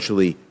authorities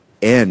essentially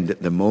end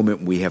the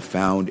moment we have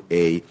found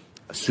a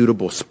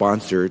suitable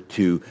sponsor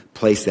to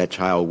place that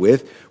child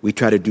with. We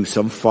try to do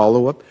some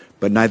follow-up,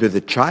 but neither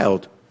the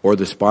child or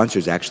the sponsor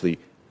is actually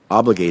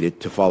obligated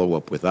to follow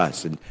up with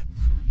us. And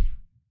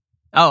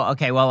oh,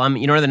 okay. Well,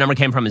 you know where the number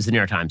came from is the New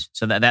York Times.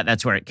 So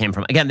that's where it came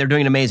from. Again, they're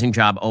doing an amazing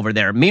job over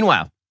there.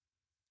 Meanwhile,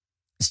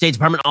 the State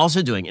Department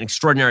also doing an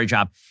extraordinary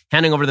job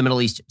handing over the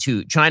Middle East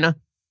to China,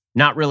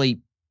 not really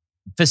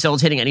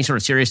facilitating any sort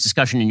of serious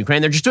discussion in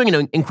Ukraine. They're just doing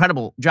an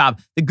incredible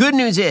job. The good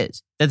news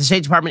is that the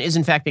State Department is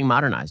in fact being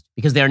modernized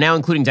because they are now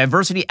including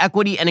diversity,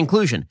 equity, and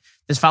inclusion.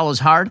 This follows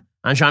hard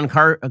on John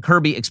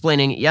Kirby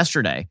explaining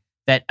yesterday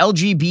that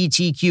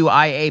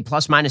LGBTQIA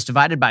plus minus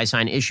divided by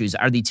sign issues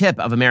are the tip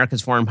of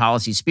America's foreign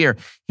policy spear.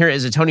 Here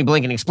is a Tony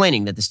Blinken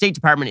explaining that the State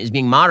Department is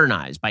being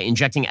modernized by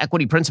injecting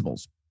equity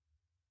principles.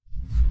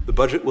 The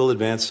budget will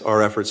advance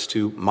our efforts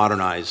to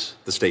modernize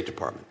the State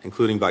Department,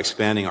 including by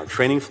expanding our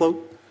training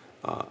float,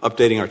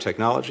 updating our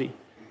technology,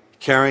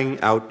 carrying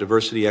out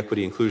diversity,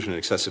 equity, inclusion, and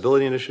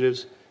accessibility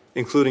initiatives,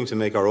 including to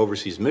make our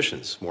overseas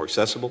missions more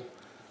accessible.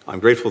 I'm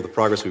grateful for the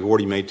progress we've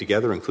already made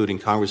together, including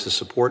Congress's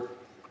support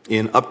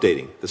in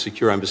updating the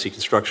Secure Embassy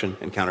Construction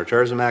and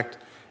Counterterrorism Act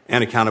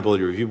and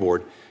Accountability Review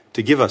Board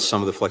to give us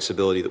some of the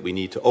flexibility that we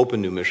need to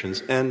open new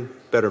missions and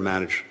better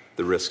manage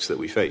the risks that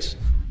we face.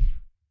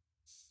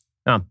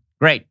 Oh,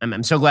 great.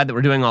 I'm so glad that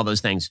we're doing all those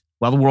things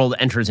while the world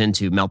enters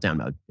into meltdown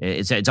mode.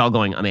 It's all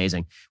going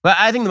amazing. But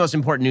I think the most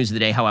important news of the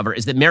day, however,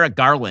 is that Merrick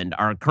Garland,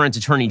 our current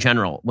Attorney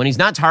General, when he's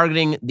not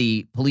targeting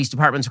the police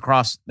departments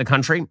across the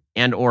country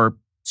and or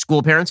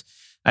school parents,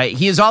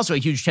 he is also a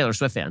huge Taylor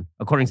Swift fan,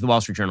 according to the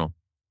Wall Street Journal.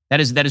 That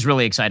is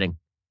really exciting.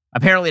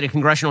 Apparently, at a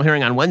congressional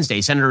hearing on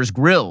Wednesday, senators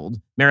grilled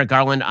Merrick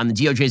Garland on the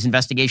DOJ's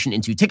investigation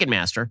into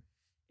Ticketmaster.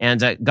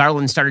 And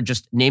Garland started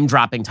just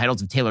name-dropping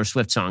titles of Taylor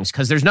Swift songs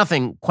because there's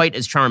nothing quite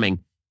as charming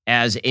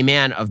as a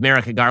man of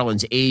Merrick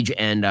Garland's age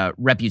and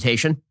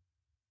reputation.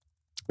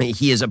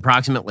 He is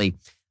approximately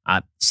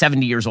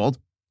 70 years old,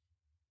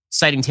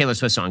 citing Taylor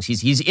Swift songs.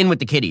 He's in with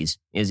the kiddies,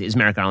 is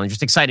Merrick Garland.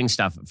 Just exciting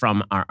stuff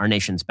from our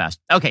nation's best.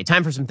 Okay,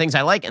 time for some things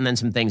I like and then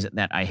some things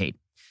that I hate.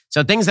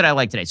 So things that I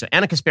like today. So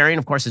Ana Kasparian,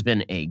 of course, has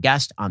been a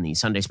guest on the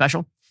Sunday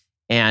Special.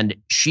 And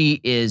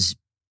she is,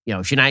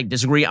 she and I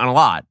disagree on a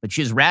lot, but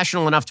she is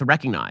rational enough to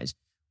recognize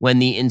when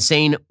the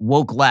insane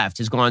woke left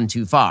has gone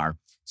too far.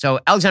 So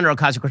Alexandra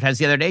Ocasio-Cortez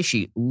the other day,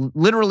 she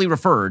literally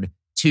referred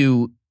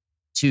to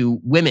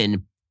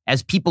women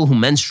as people who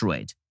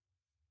menstruate.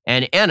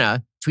 And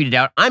Anna tweeted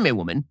out, "I'm a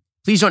woman.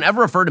 Please don't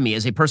ever refer to me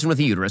as a person with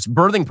a uterus,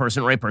 birthing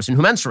person, or a person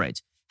who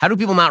menstruates. How do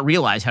people not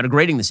realize how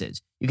degrading this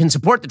is? You can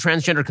support the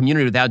transgender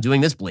community without doing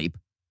this bleep."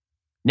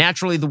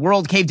 Naturally, the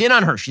world caved in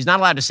on her. She's not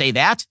allowed to say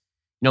that.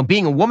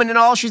 Being a woman and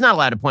all, she's not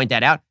allowed to point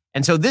that out.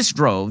 And so this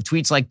drove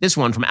tweets like this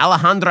one from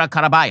Alejandra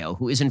Caraballo,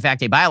 who is in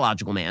fact a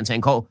biological man,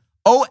 saying,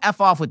 "Oh, F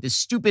off with this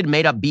stupid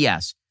made-up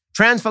BS.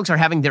 Trans folks are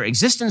having their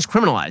existence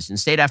criminalized in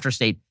state after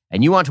state,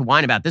 and you want to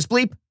whine about this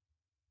bleep?"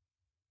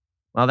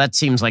 Well, that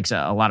seems like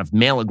a lot of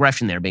male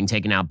aggression there being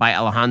taken out by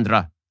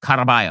Alejandra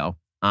Caraballo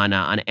on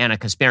Ana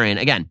Kasparian.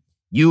 Again,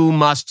 you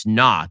must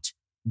not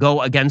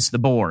go against the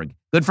Borg.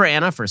 Good for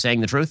Anna for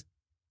saying the truth.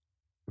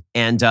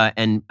 And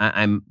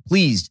I'm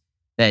pleased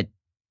that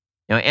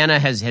Anna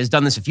has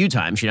done this a few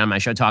times. She on my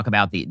show talk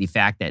about the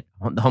fact that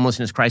the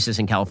homelessness crisis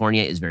in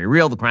California is very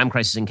real. The crime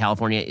crisis in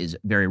California is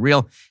very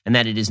real, and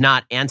that it is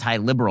not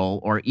anti-liberal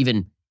or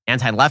even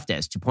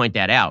anti-leftist to point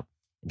that out.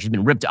 And she's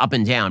been ripped up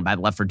and down by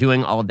the left for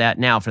doing all of that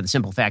now for the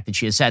simple fact that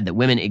she has said that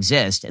women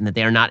exist and that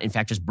they are not, in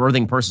fact, just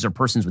birthing persons or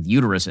persons with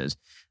uteruses.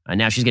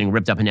 Now she's getting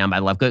ripped up and down by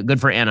the left. Good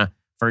for Anna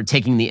for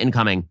taking the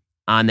incoming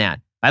on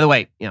that. By the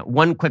way,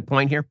 one quick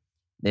point here.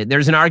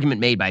 There's an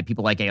argument made by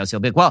people like AOC. They'll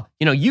be like, well,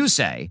 you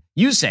say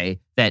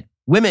that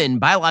women,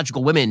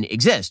 biological women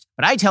exist,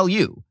 but I tell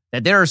you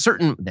that there are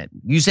that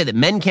you say that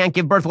men can't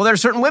give birth. Well, there are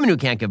certain women who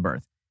can't give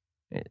birth.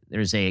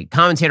 There's a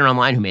commentator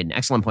online who made an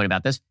excellent point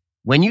about this.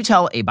 When you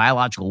tell a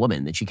biological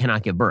woman that she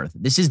cannot give birth,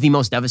 this is the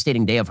most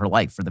devastating day of her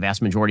life for the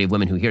vast majority of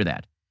women who hear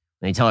that.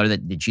 When you tell her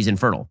that she's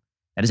infertile,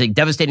 that is a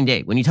devastating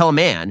day. When you tell a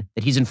man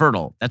that he's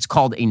infertile, that's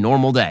called a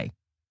normal day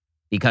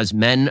because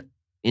men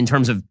in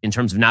terms of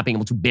not being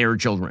able to bear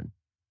children.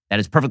 That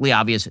is perfectly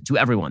obvious to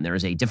everyone. There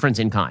is a difference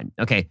in kind.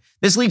 Okay,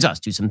 this leads us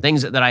to some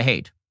things that I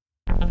hate.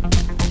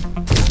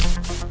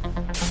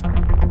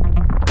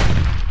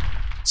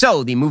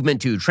 So the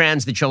movement to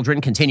trans the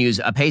children continues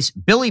apace.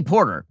 Billy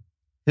Porter,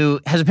 who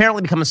has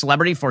apparently become a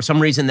celebrity for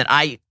some reason that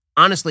I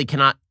honestly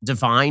cannot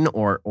define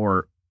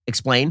or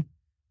explain.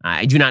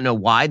 I do not know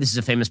why. This is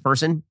a famous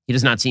person. He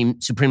does not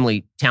seem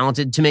supremely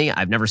talented to me.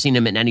 I've never seen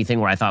him in anything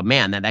where I thought,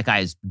 man, that guy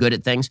is good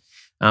at things.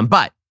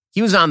 But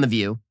he was on The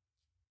View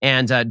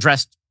and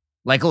dressed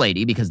like a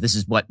lady, because this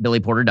is what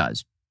Billy Porter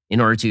does in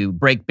order to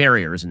break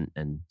barriers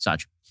and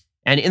such.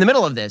 And in the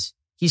middle of this,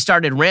 he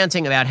started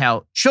ranting about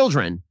how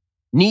children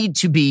need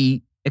to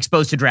be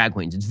exposed to drag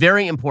queens. It's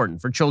very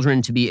important for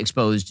children to be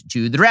exposed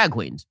to the drag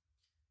queens.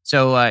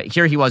 So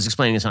here he was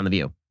explaining this on The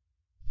View.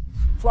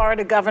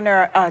 Florida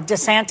Governor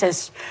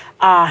DeSantis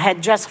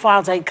had just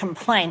filed a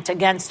complaint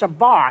against a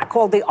bar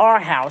called the R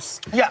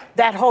House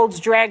that holds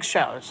drag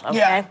shows.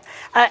 Okay,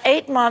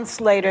 8 months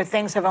later,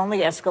 things have only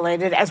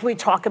escalated. As we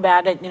talk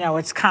about it,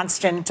 it's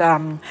constant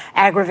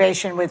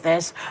aggravation with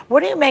this.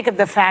 What do you make of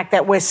the fact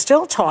that we're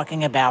still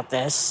talking about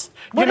this?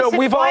 Why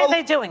are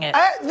they doing it?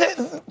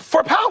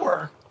 For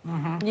power.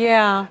 Mm-hmm.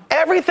 Yeah.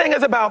 Everything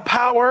is about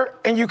power,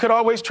 and you could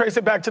always trace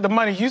it back to the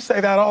money. You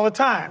say that all the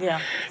time. Yeah.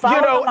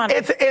 Follow the money.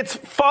 It's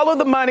follow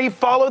the money,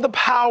 follow the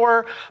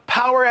power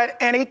at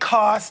any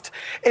cost.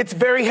 It's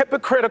very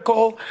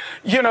hypocritical.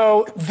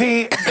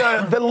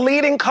 The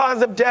leading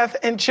cause of death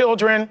in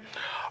children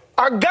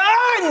are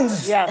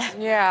guns. Yes.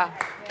 Yeah.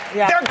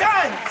 They're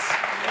guns.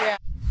 Yeah.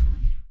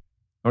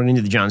 We're going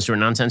to do the Jon Stewart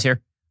nonsense here.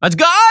 It's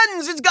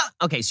guns! It's guns!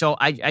 Okay, so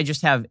I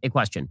just have a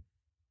question.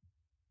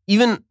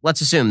 Even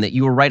let's assume that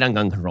you were right on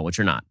gun control, which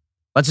you're not.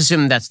 Let's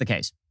assume that's the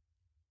case.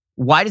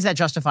 Why does that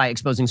justify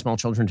exposing small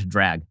children to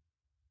drag?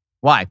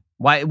 Why?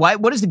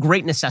 What is the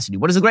great necessity?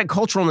 What is the great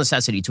cultural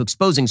necessity to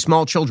exposing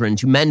small children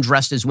to men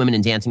dressed as women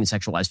and dancing in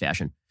sexualized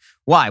fashion?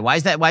 Why? Why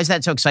is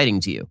that so exciting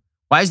to you?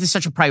 Why is this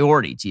such a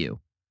priority to you?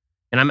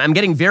 And I'm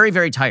getting very,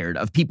 very tired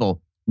of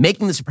people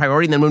making this a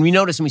priority. And then when we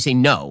notice and we say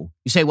no,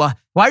 you say, well,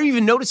 why are you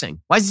even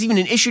noticing? Why is this even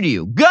an issue to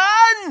you?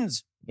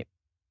 Guns! Okay.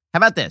 How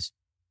about this?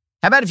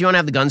 How about if you want to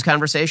have the guns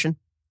conversation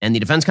and the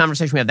defense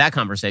conversation, we have that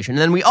conversation.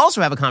 And then we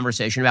also have a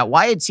conversation about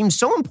why it seems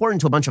so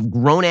important to a bunch of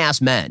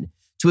grown-ass men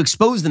to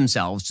expose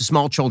themselves to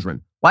small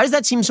children. Why does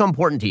that seem so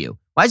important to you?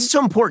 Why is it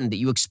so important that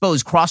you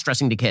expose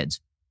cross-dressing to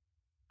kids?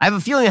 I have a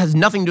feeling it has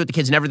nothing to do with the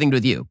kids and everything to do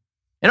with you.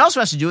 It also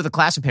has to do with a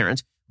class of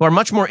parents who are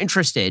much more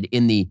interested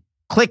in the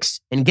clicks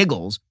and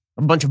giggles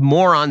of a bunch of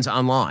morons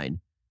online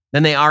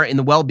than they are in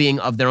the well-being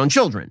of their own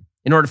children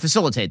in order to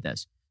facilitate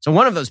this. So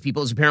one of those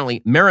people is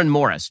apparently Maren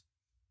Morris.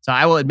 So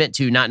I will admit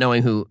to not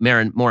knowing who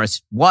Maren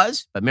Morris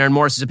was, but Maren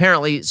Morris is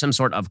apparently some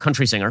sort of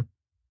country singer.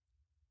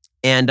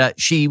 And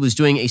she was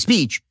doing a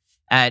speech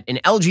at an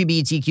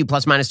LGBTQ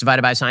plus minus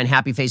divided by sign,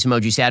 happy face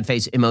emoji, sad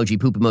face emoji,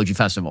 poop emoji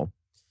festival.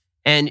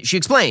 And she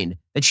explained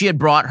that she had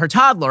brought her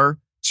toddler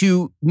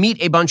to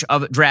meet a bunch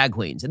of drag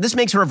queens. And this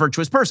makes her a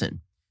virtuous person.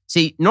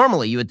 See,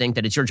 normally you would think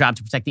that it's your job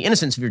to protect the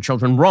innocence of your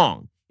children.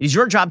 Wrong. It is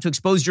your job to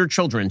expose your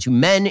children to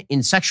men in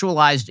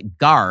sexualized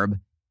garb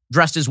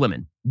dressed as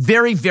women.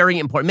 Very, very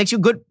important. Makes you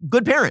a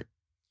good parent.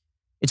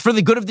 It's for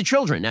the good of the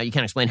children. Now, you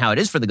can't explain how it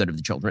is for the good of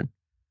the children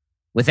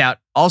without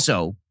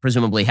also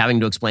presumably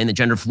having to explain that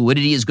gender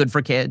fluidity is good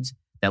for kids,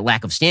 that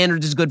lack of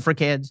standards is good for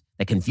kids,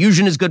 that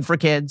confusion is good for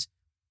kids.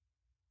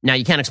 Now,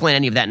 you can't explain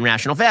any of that in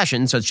rational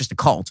fashion, so it's just a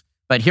cult.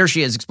 But here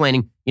she is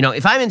explaining,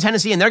 if I'm in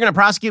Tennessee and they're going to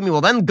prosecute me,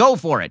 well, then go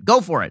for it. Go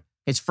for it.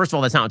 It's, first of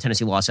all, that's not what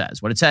Tennessee law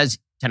says. What it says,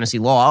 Tennessee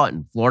law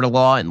and Florida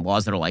law and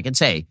laws that are like it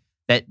say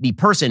that the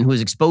person who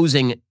is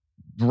exposing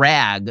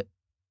drag,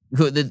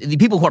 the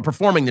people who are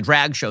performing the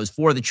drag shows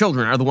for the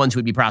children are the ones who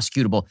would be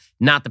prosecutable,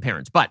 not the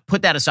parents. But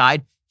put that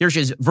aside, here she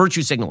is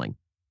virtue signaling.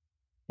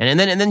 And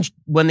then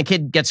when the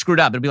kid gets screwed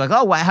up, it'll be like,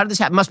 oh, how did this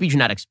happen? Must be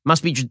genetics.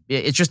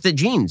 It's just the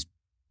genes.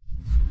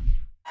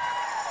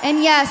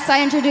 And yes,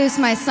 I introduced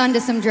my son to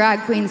some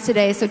drag queens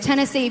today, so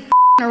Tennessee,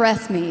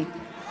 arrest me.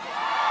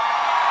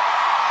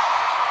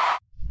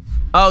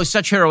 Oh,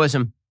 such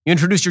heroism. You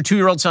introduced your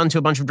 2-year-old son to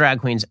a bunch of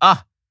drag queens.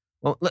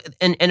 Well,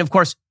 and of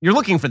course, you're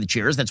looking for the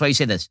cheers. That's why you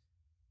say this.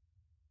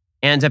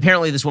 And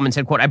apparently this woman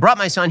said, quote, I brought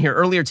my son here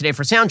earlier today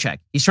for sound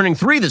check. He's turning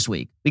 3 this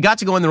week. We got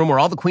to go in the room where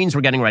all the queens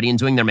were getting ready and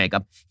doing their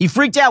makeup. He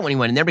freaked out when he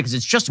went in there because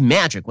it's just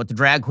magic what the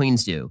drag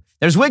queens do.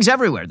 There's wigs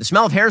everywhere. The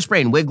smell of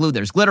hairspray and wig glue.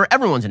 There's glitter.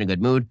 Everyone's in a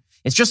good mood.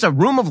 It's just a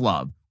room of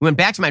love. We went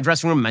back to my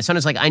dressing room and my son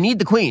is like, I need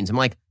the queens. I'm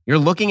like, you're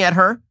looking at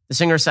her? The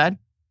singer said.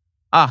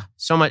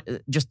 So much,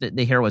 just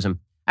the heroism.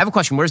 I have a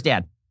question. Where's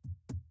Dad?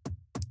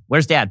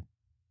 Where's Dad?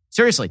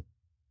 Seriously.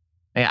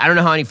 I don't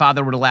know how any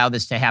father would allow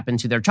this to happen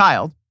to their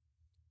child,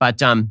 but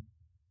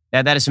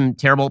that is some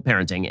terrible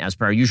parenting as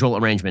per our usual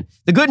arrangement.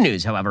 The good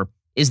news, however,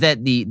 is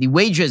that the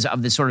wages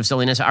of this sort of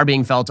silliness are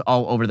being felt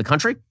all over the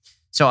country.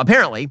 So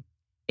apparently,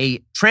 a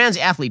trans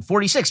athlete,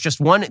 46,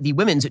 just won the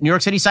women's New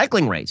York City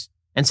cycling race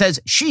and says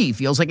she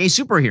feels like a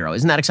superhero.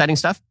 Isn't that exciting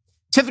stuff?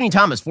 Tiffany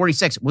Thomas,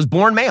 46, was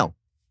born male,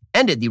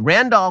 ended the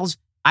Randall's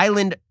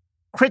Island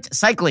crit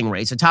cycling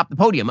race atop the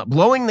podium,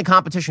 blowing the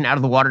competition out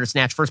of the water to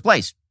snatch first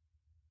place.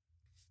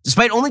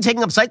 Despite only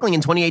taking up cycling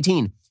in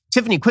 2018,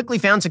 Tiffany quickly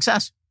found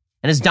success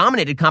and has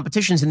dominated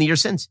competitions in the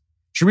years since.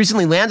 She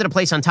recently landed a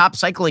place on top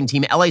cycling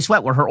team LA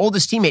Sweat, where her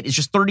oldest teammate is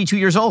just 32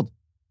 years old.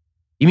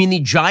 You mean the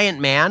giant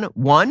man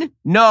won?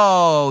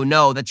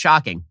 No, that's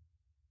shocking.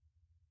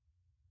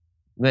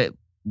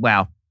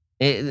 Wow.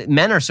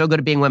 Men are so good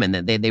at being women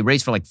that they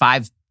race for like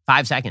five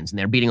seconds and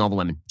they're beating all the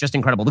women. Just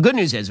incredible. The good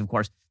news is, of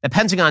course, that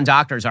Pentagon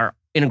doctors are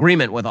in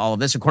agreement with all of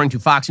this, according to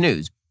Fox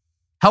News.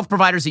 Health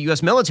providers at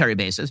U.S. military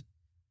bases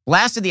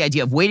blasted the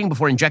idea of waiting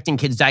before injecting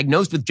kids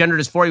diagnosed with gender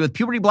dysphoria with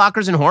puberty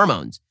blockers and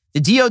hormones. The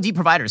DoD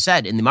provider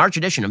said in the March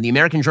edition of the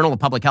American Journal of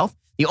Public Health,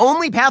 the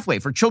only pathway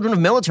for children of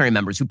military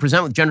members who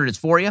present with gender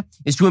dysphoria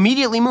is to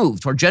immediately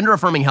move toward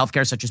gender-affirming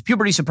healthcare such as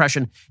puberty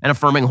suppression and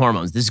affirming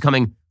hormones. This is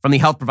coming from the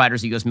health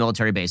providers at U.S.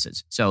 military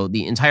bases. So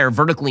the entire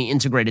vertically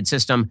integrated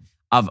system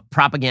of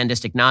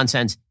propagandistic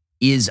nonsense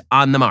is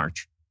on the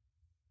march.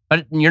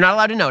 But you're not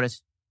allowed to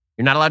notice.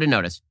 You're not allowed to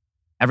notice.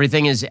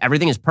 Everything is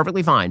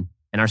perfectly fine,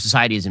 and our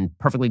society is in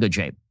perfectly good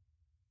shape.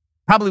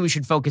 Probably we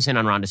should focus in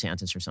on Ron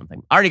DeSantis or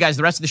something. Alrighty, guys,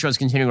 the rest of the show is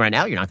continuing right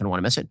now. You're not going to want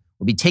to miss it.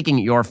 We'll be taking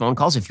your phone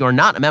calls. If you're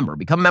not a member,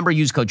 become a member,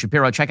 use code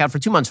Shapiro. Check out for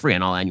 2 months free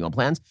on all annual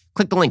plans.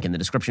 Click the link in the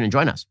description and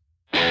join us.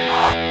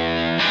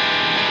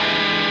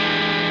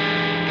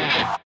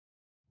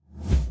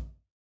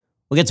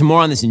 We'll get to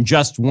more on this in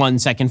just 1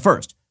 second.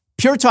 First,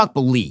 Pure Talk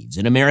believes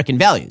in American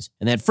values,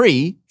 and that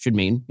free should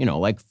mean,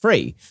 like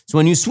free. So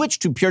when you switch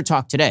to Pure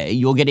Talk today,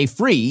 you'll get a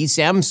free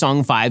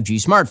Samsung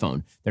 5G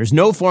smartphone. There's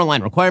no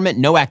 4-line requirement,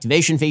 no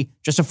activation fee,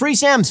 just a free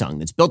Samsung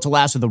that's built to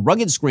last with a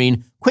rugged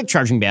screen, quick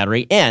charging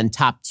battery, and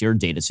top-tier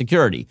data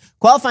security.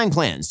 Qualifying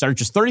plans start at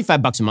just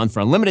 $35 a month for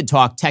unlimited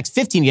talk, text,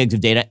 15 gigs of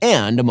data,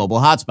 and a mobile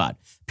hotspot.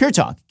 Pure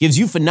Talk gives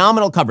you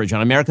phenomenal coverage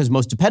on America's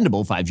most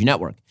dependable 5G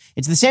network.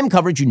 It's the same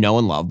coverage you know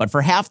and love, but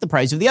for half the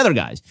price of the other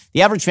guys.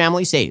 The average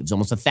family saves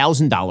almost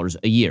 $1,000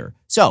 a year.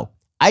 So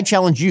I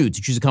challenge you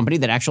to choose a company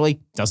that actually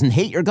doesn't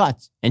hate your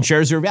guts and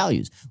shares your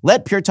values.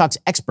 Let Pure Talk's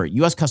expert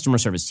U.S. customer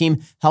service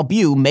team help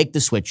you make the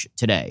switch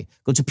today.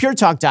 Go to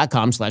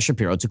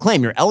puretalk.com/Shapiro to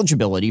claim your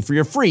eligibility for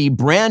your free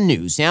brand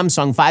new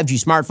Samsung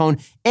 5G smartphone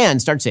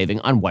and start saving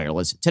on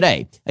wireless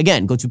today.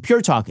 Again, go to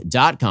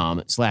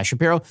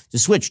puretalk.com/Shapiro to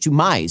switch to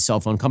my cell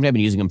phone company. I've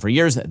been using them for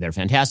years. They're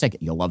fantastic.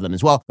 You'll love them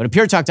as well. Go to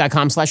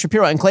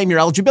puretalk.com/Shapiro and claim your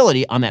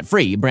eligibility on that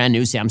free brand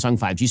new Samsung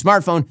 5G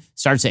smartphone.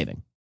 Start saving.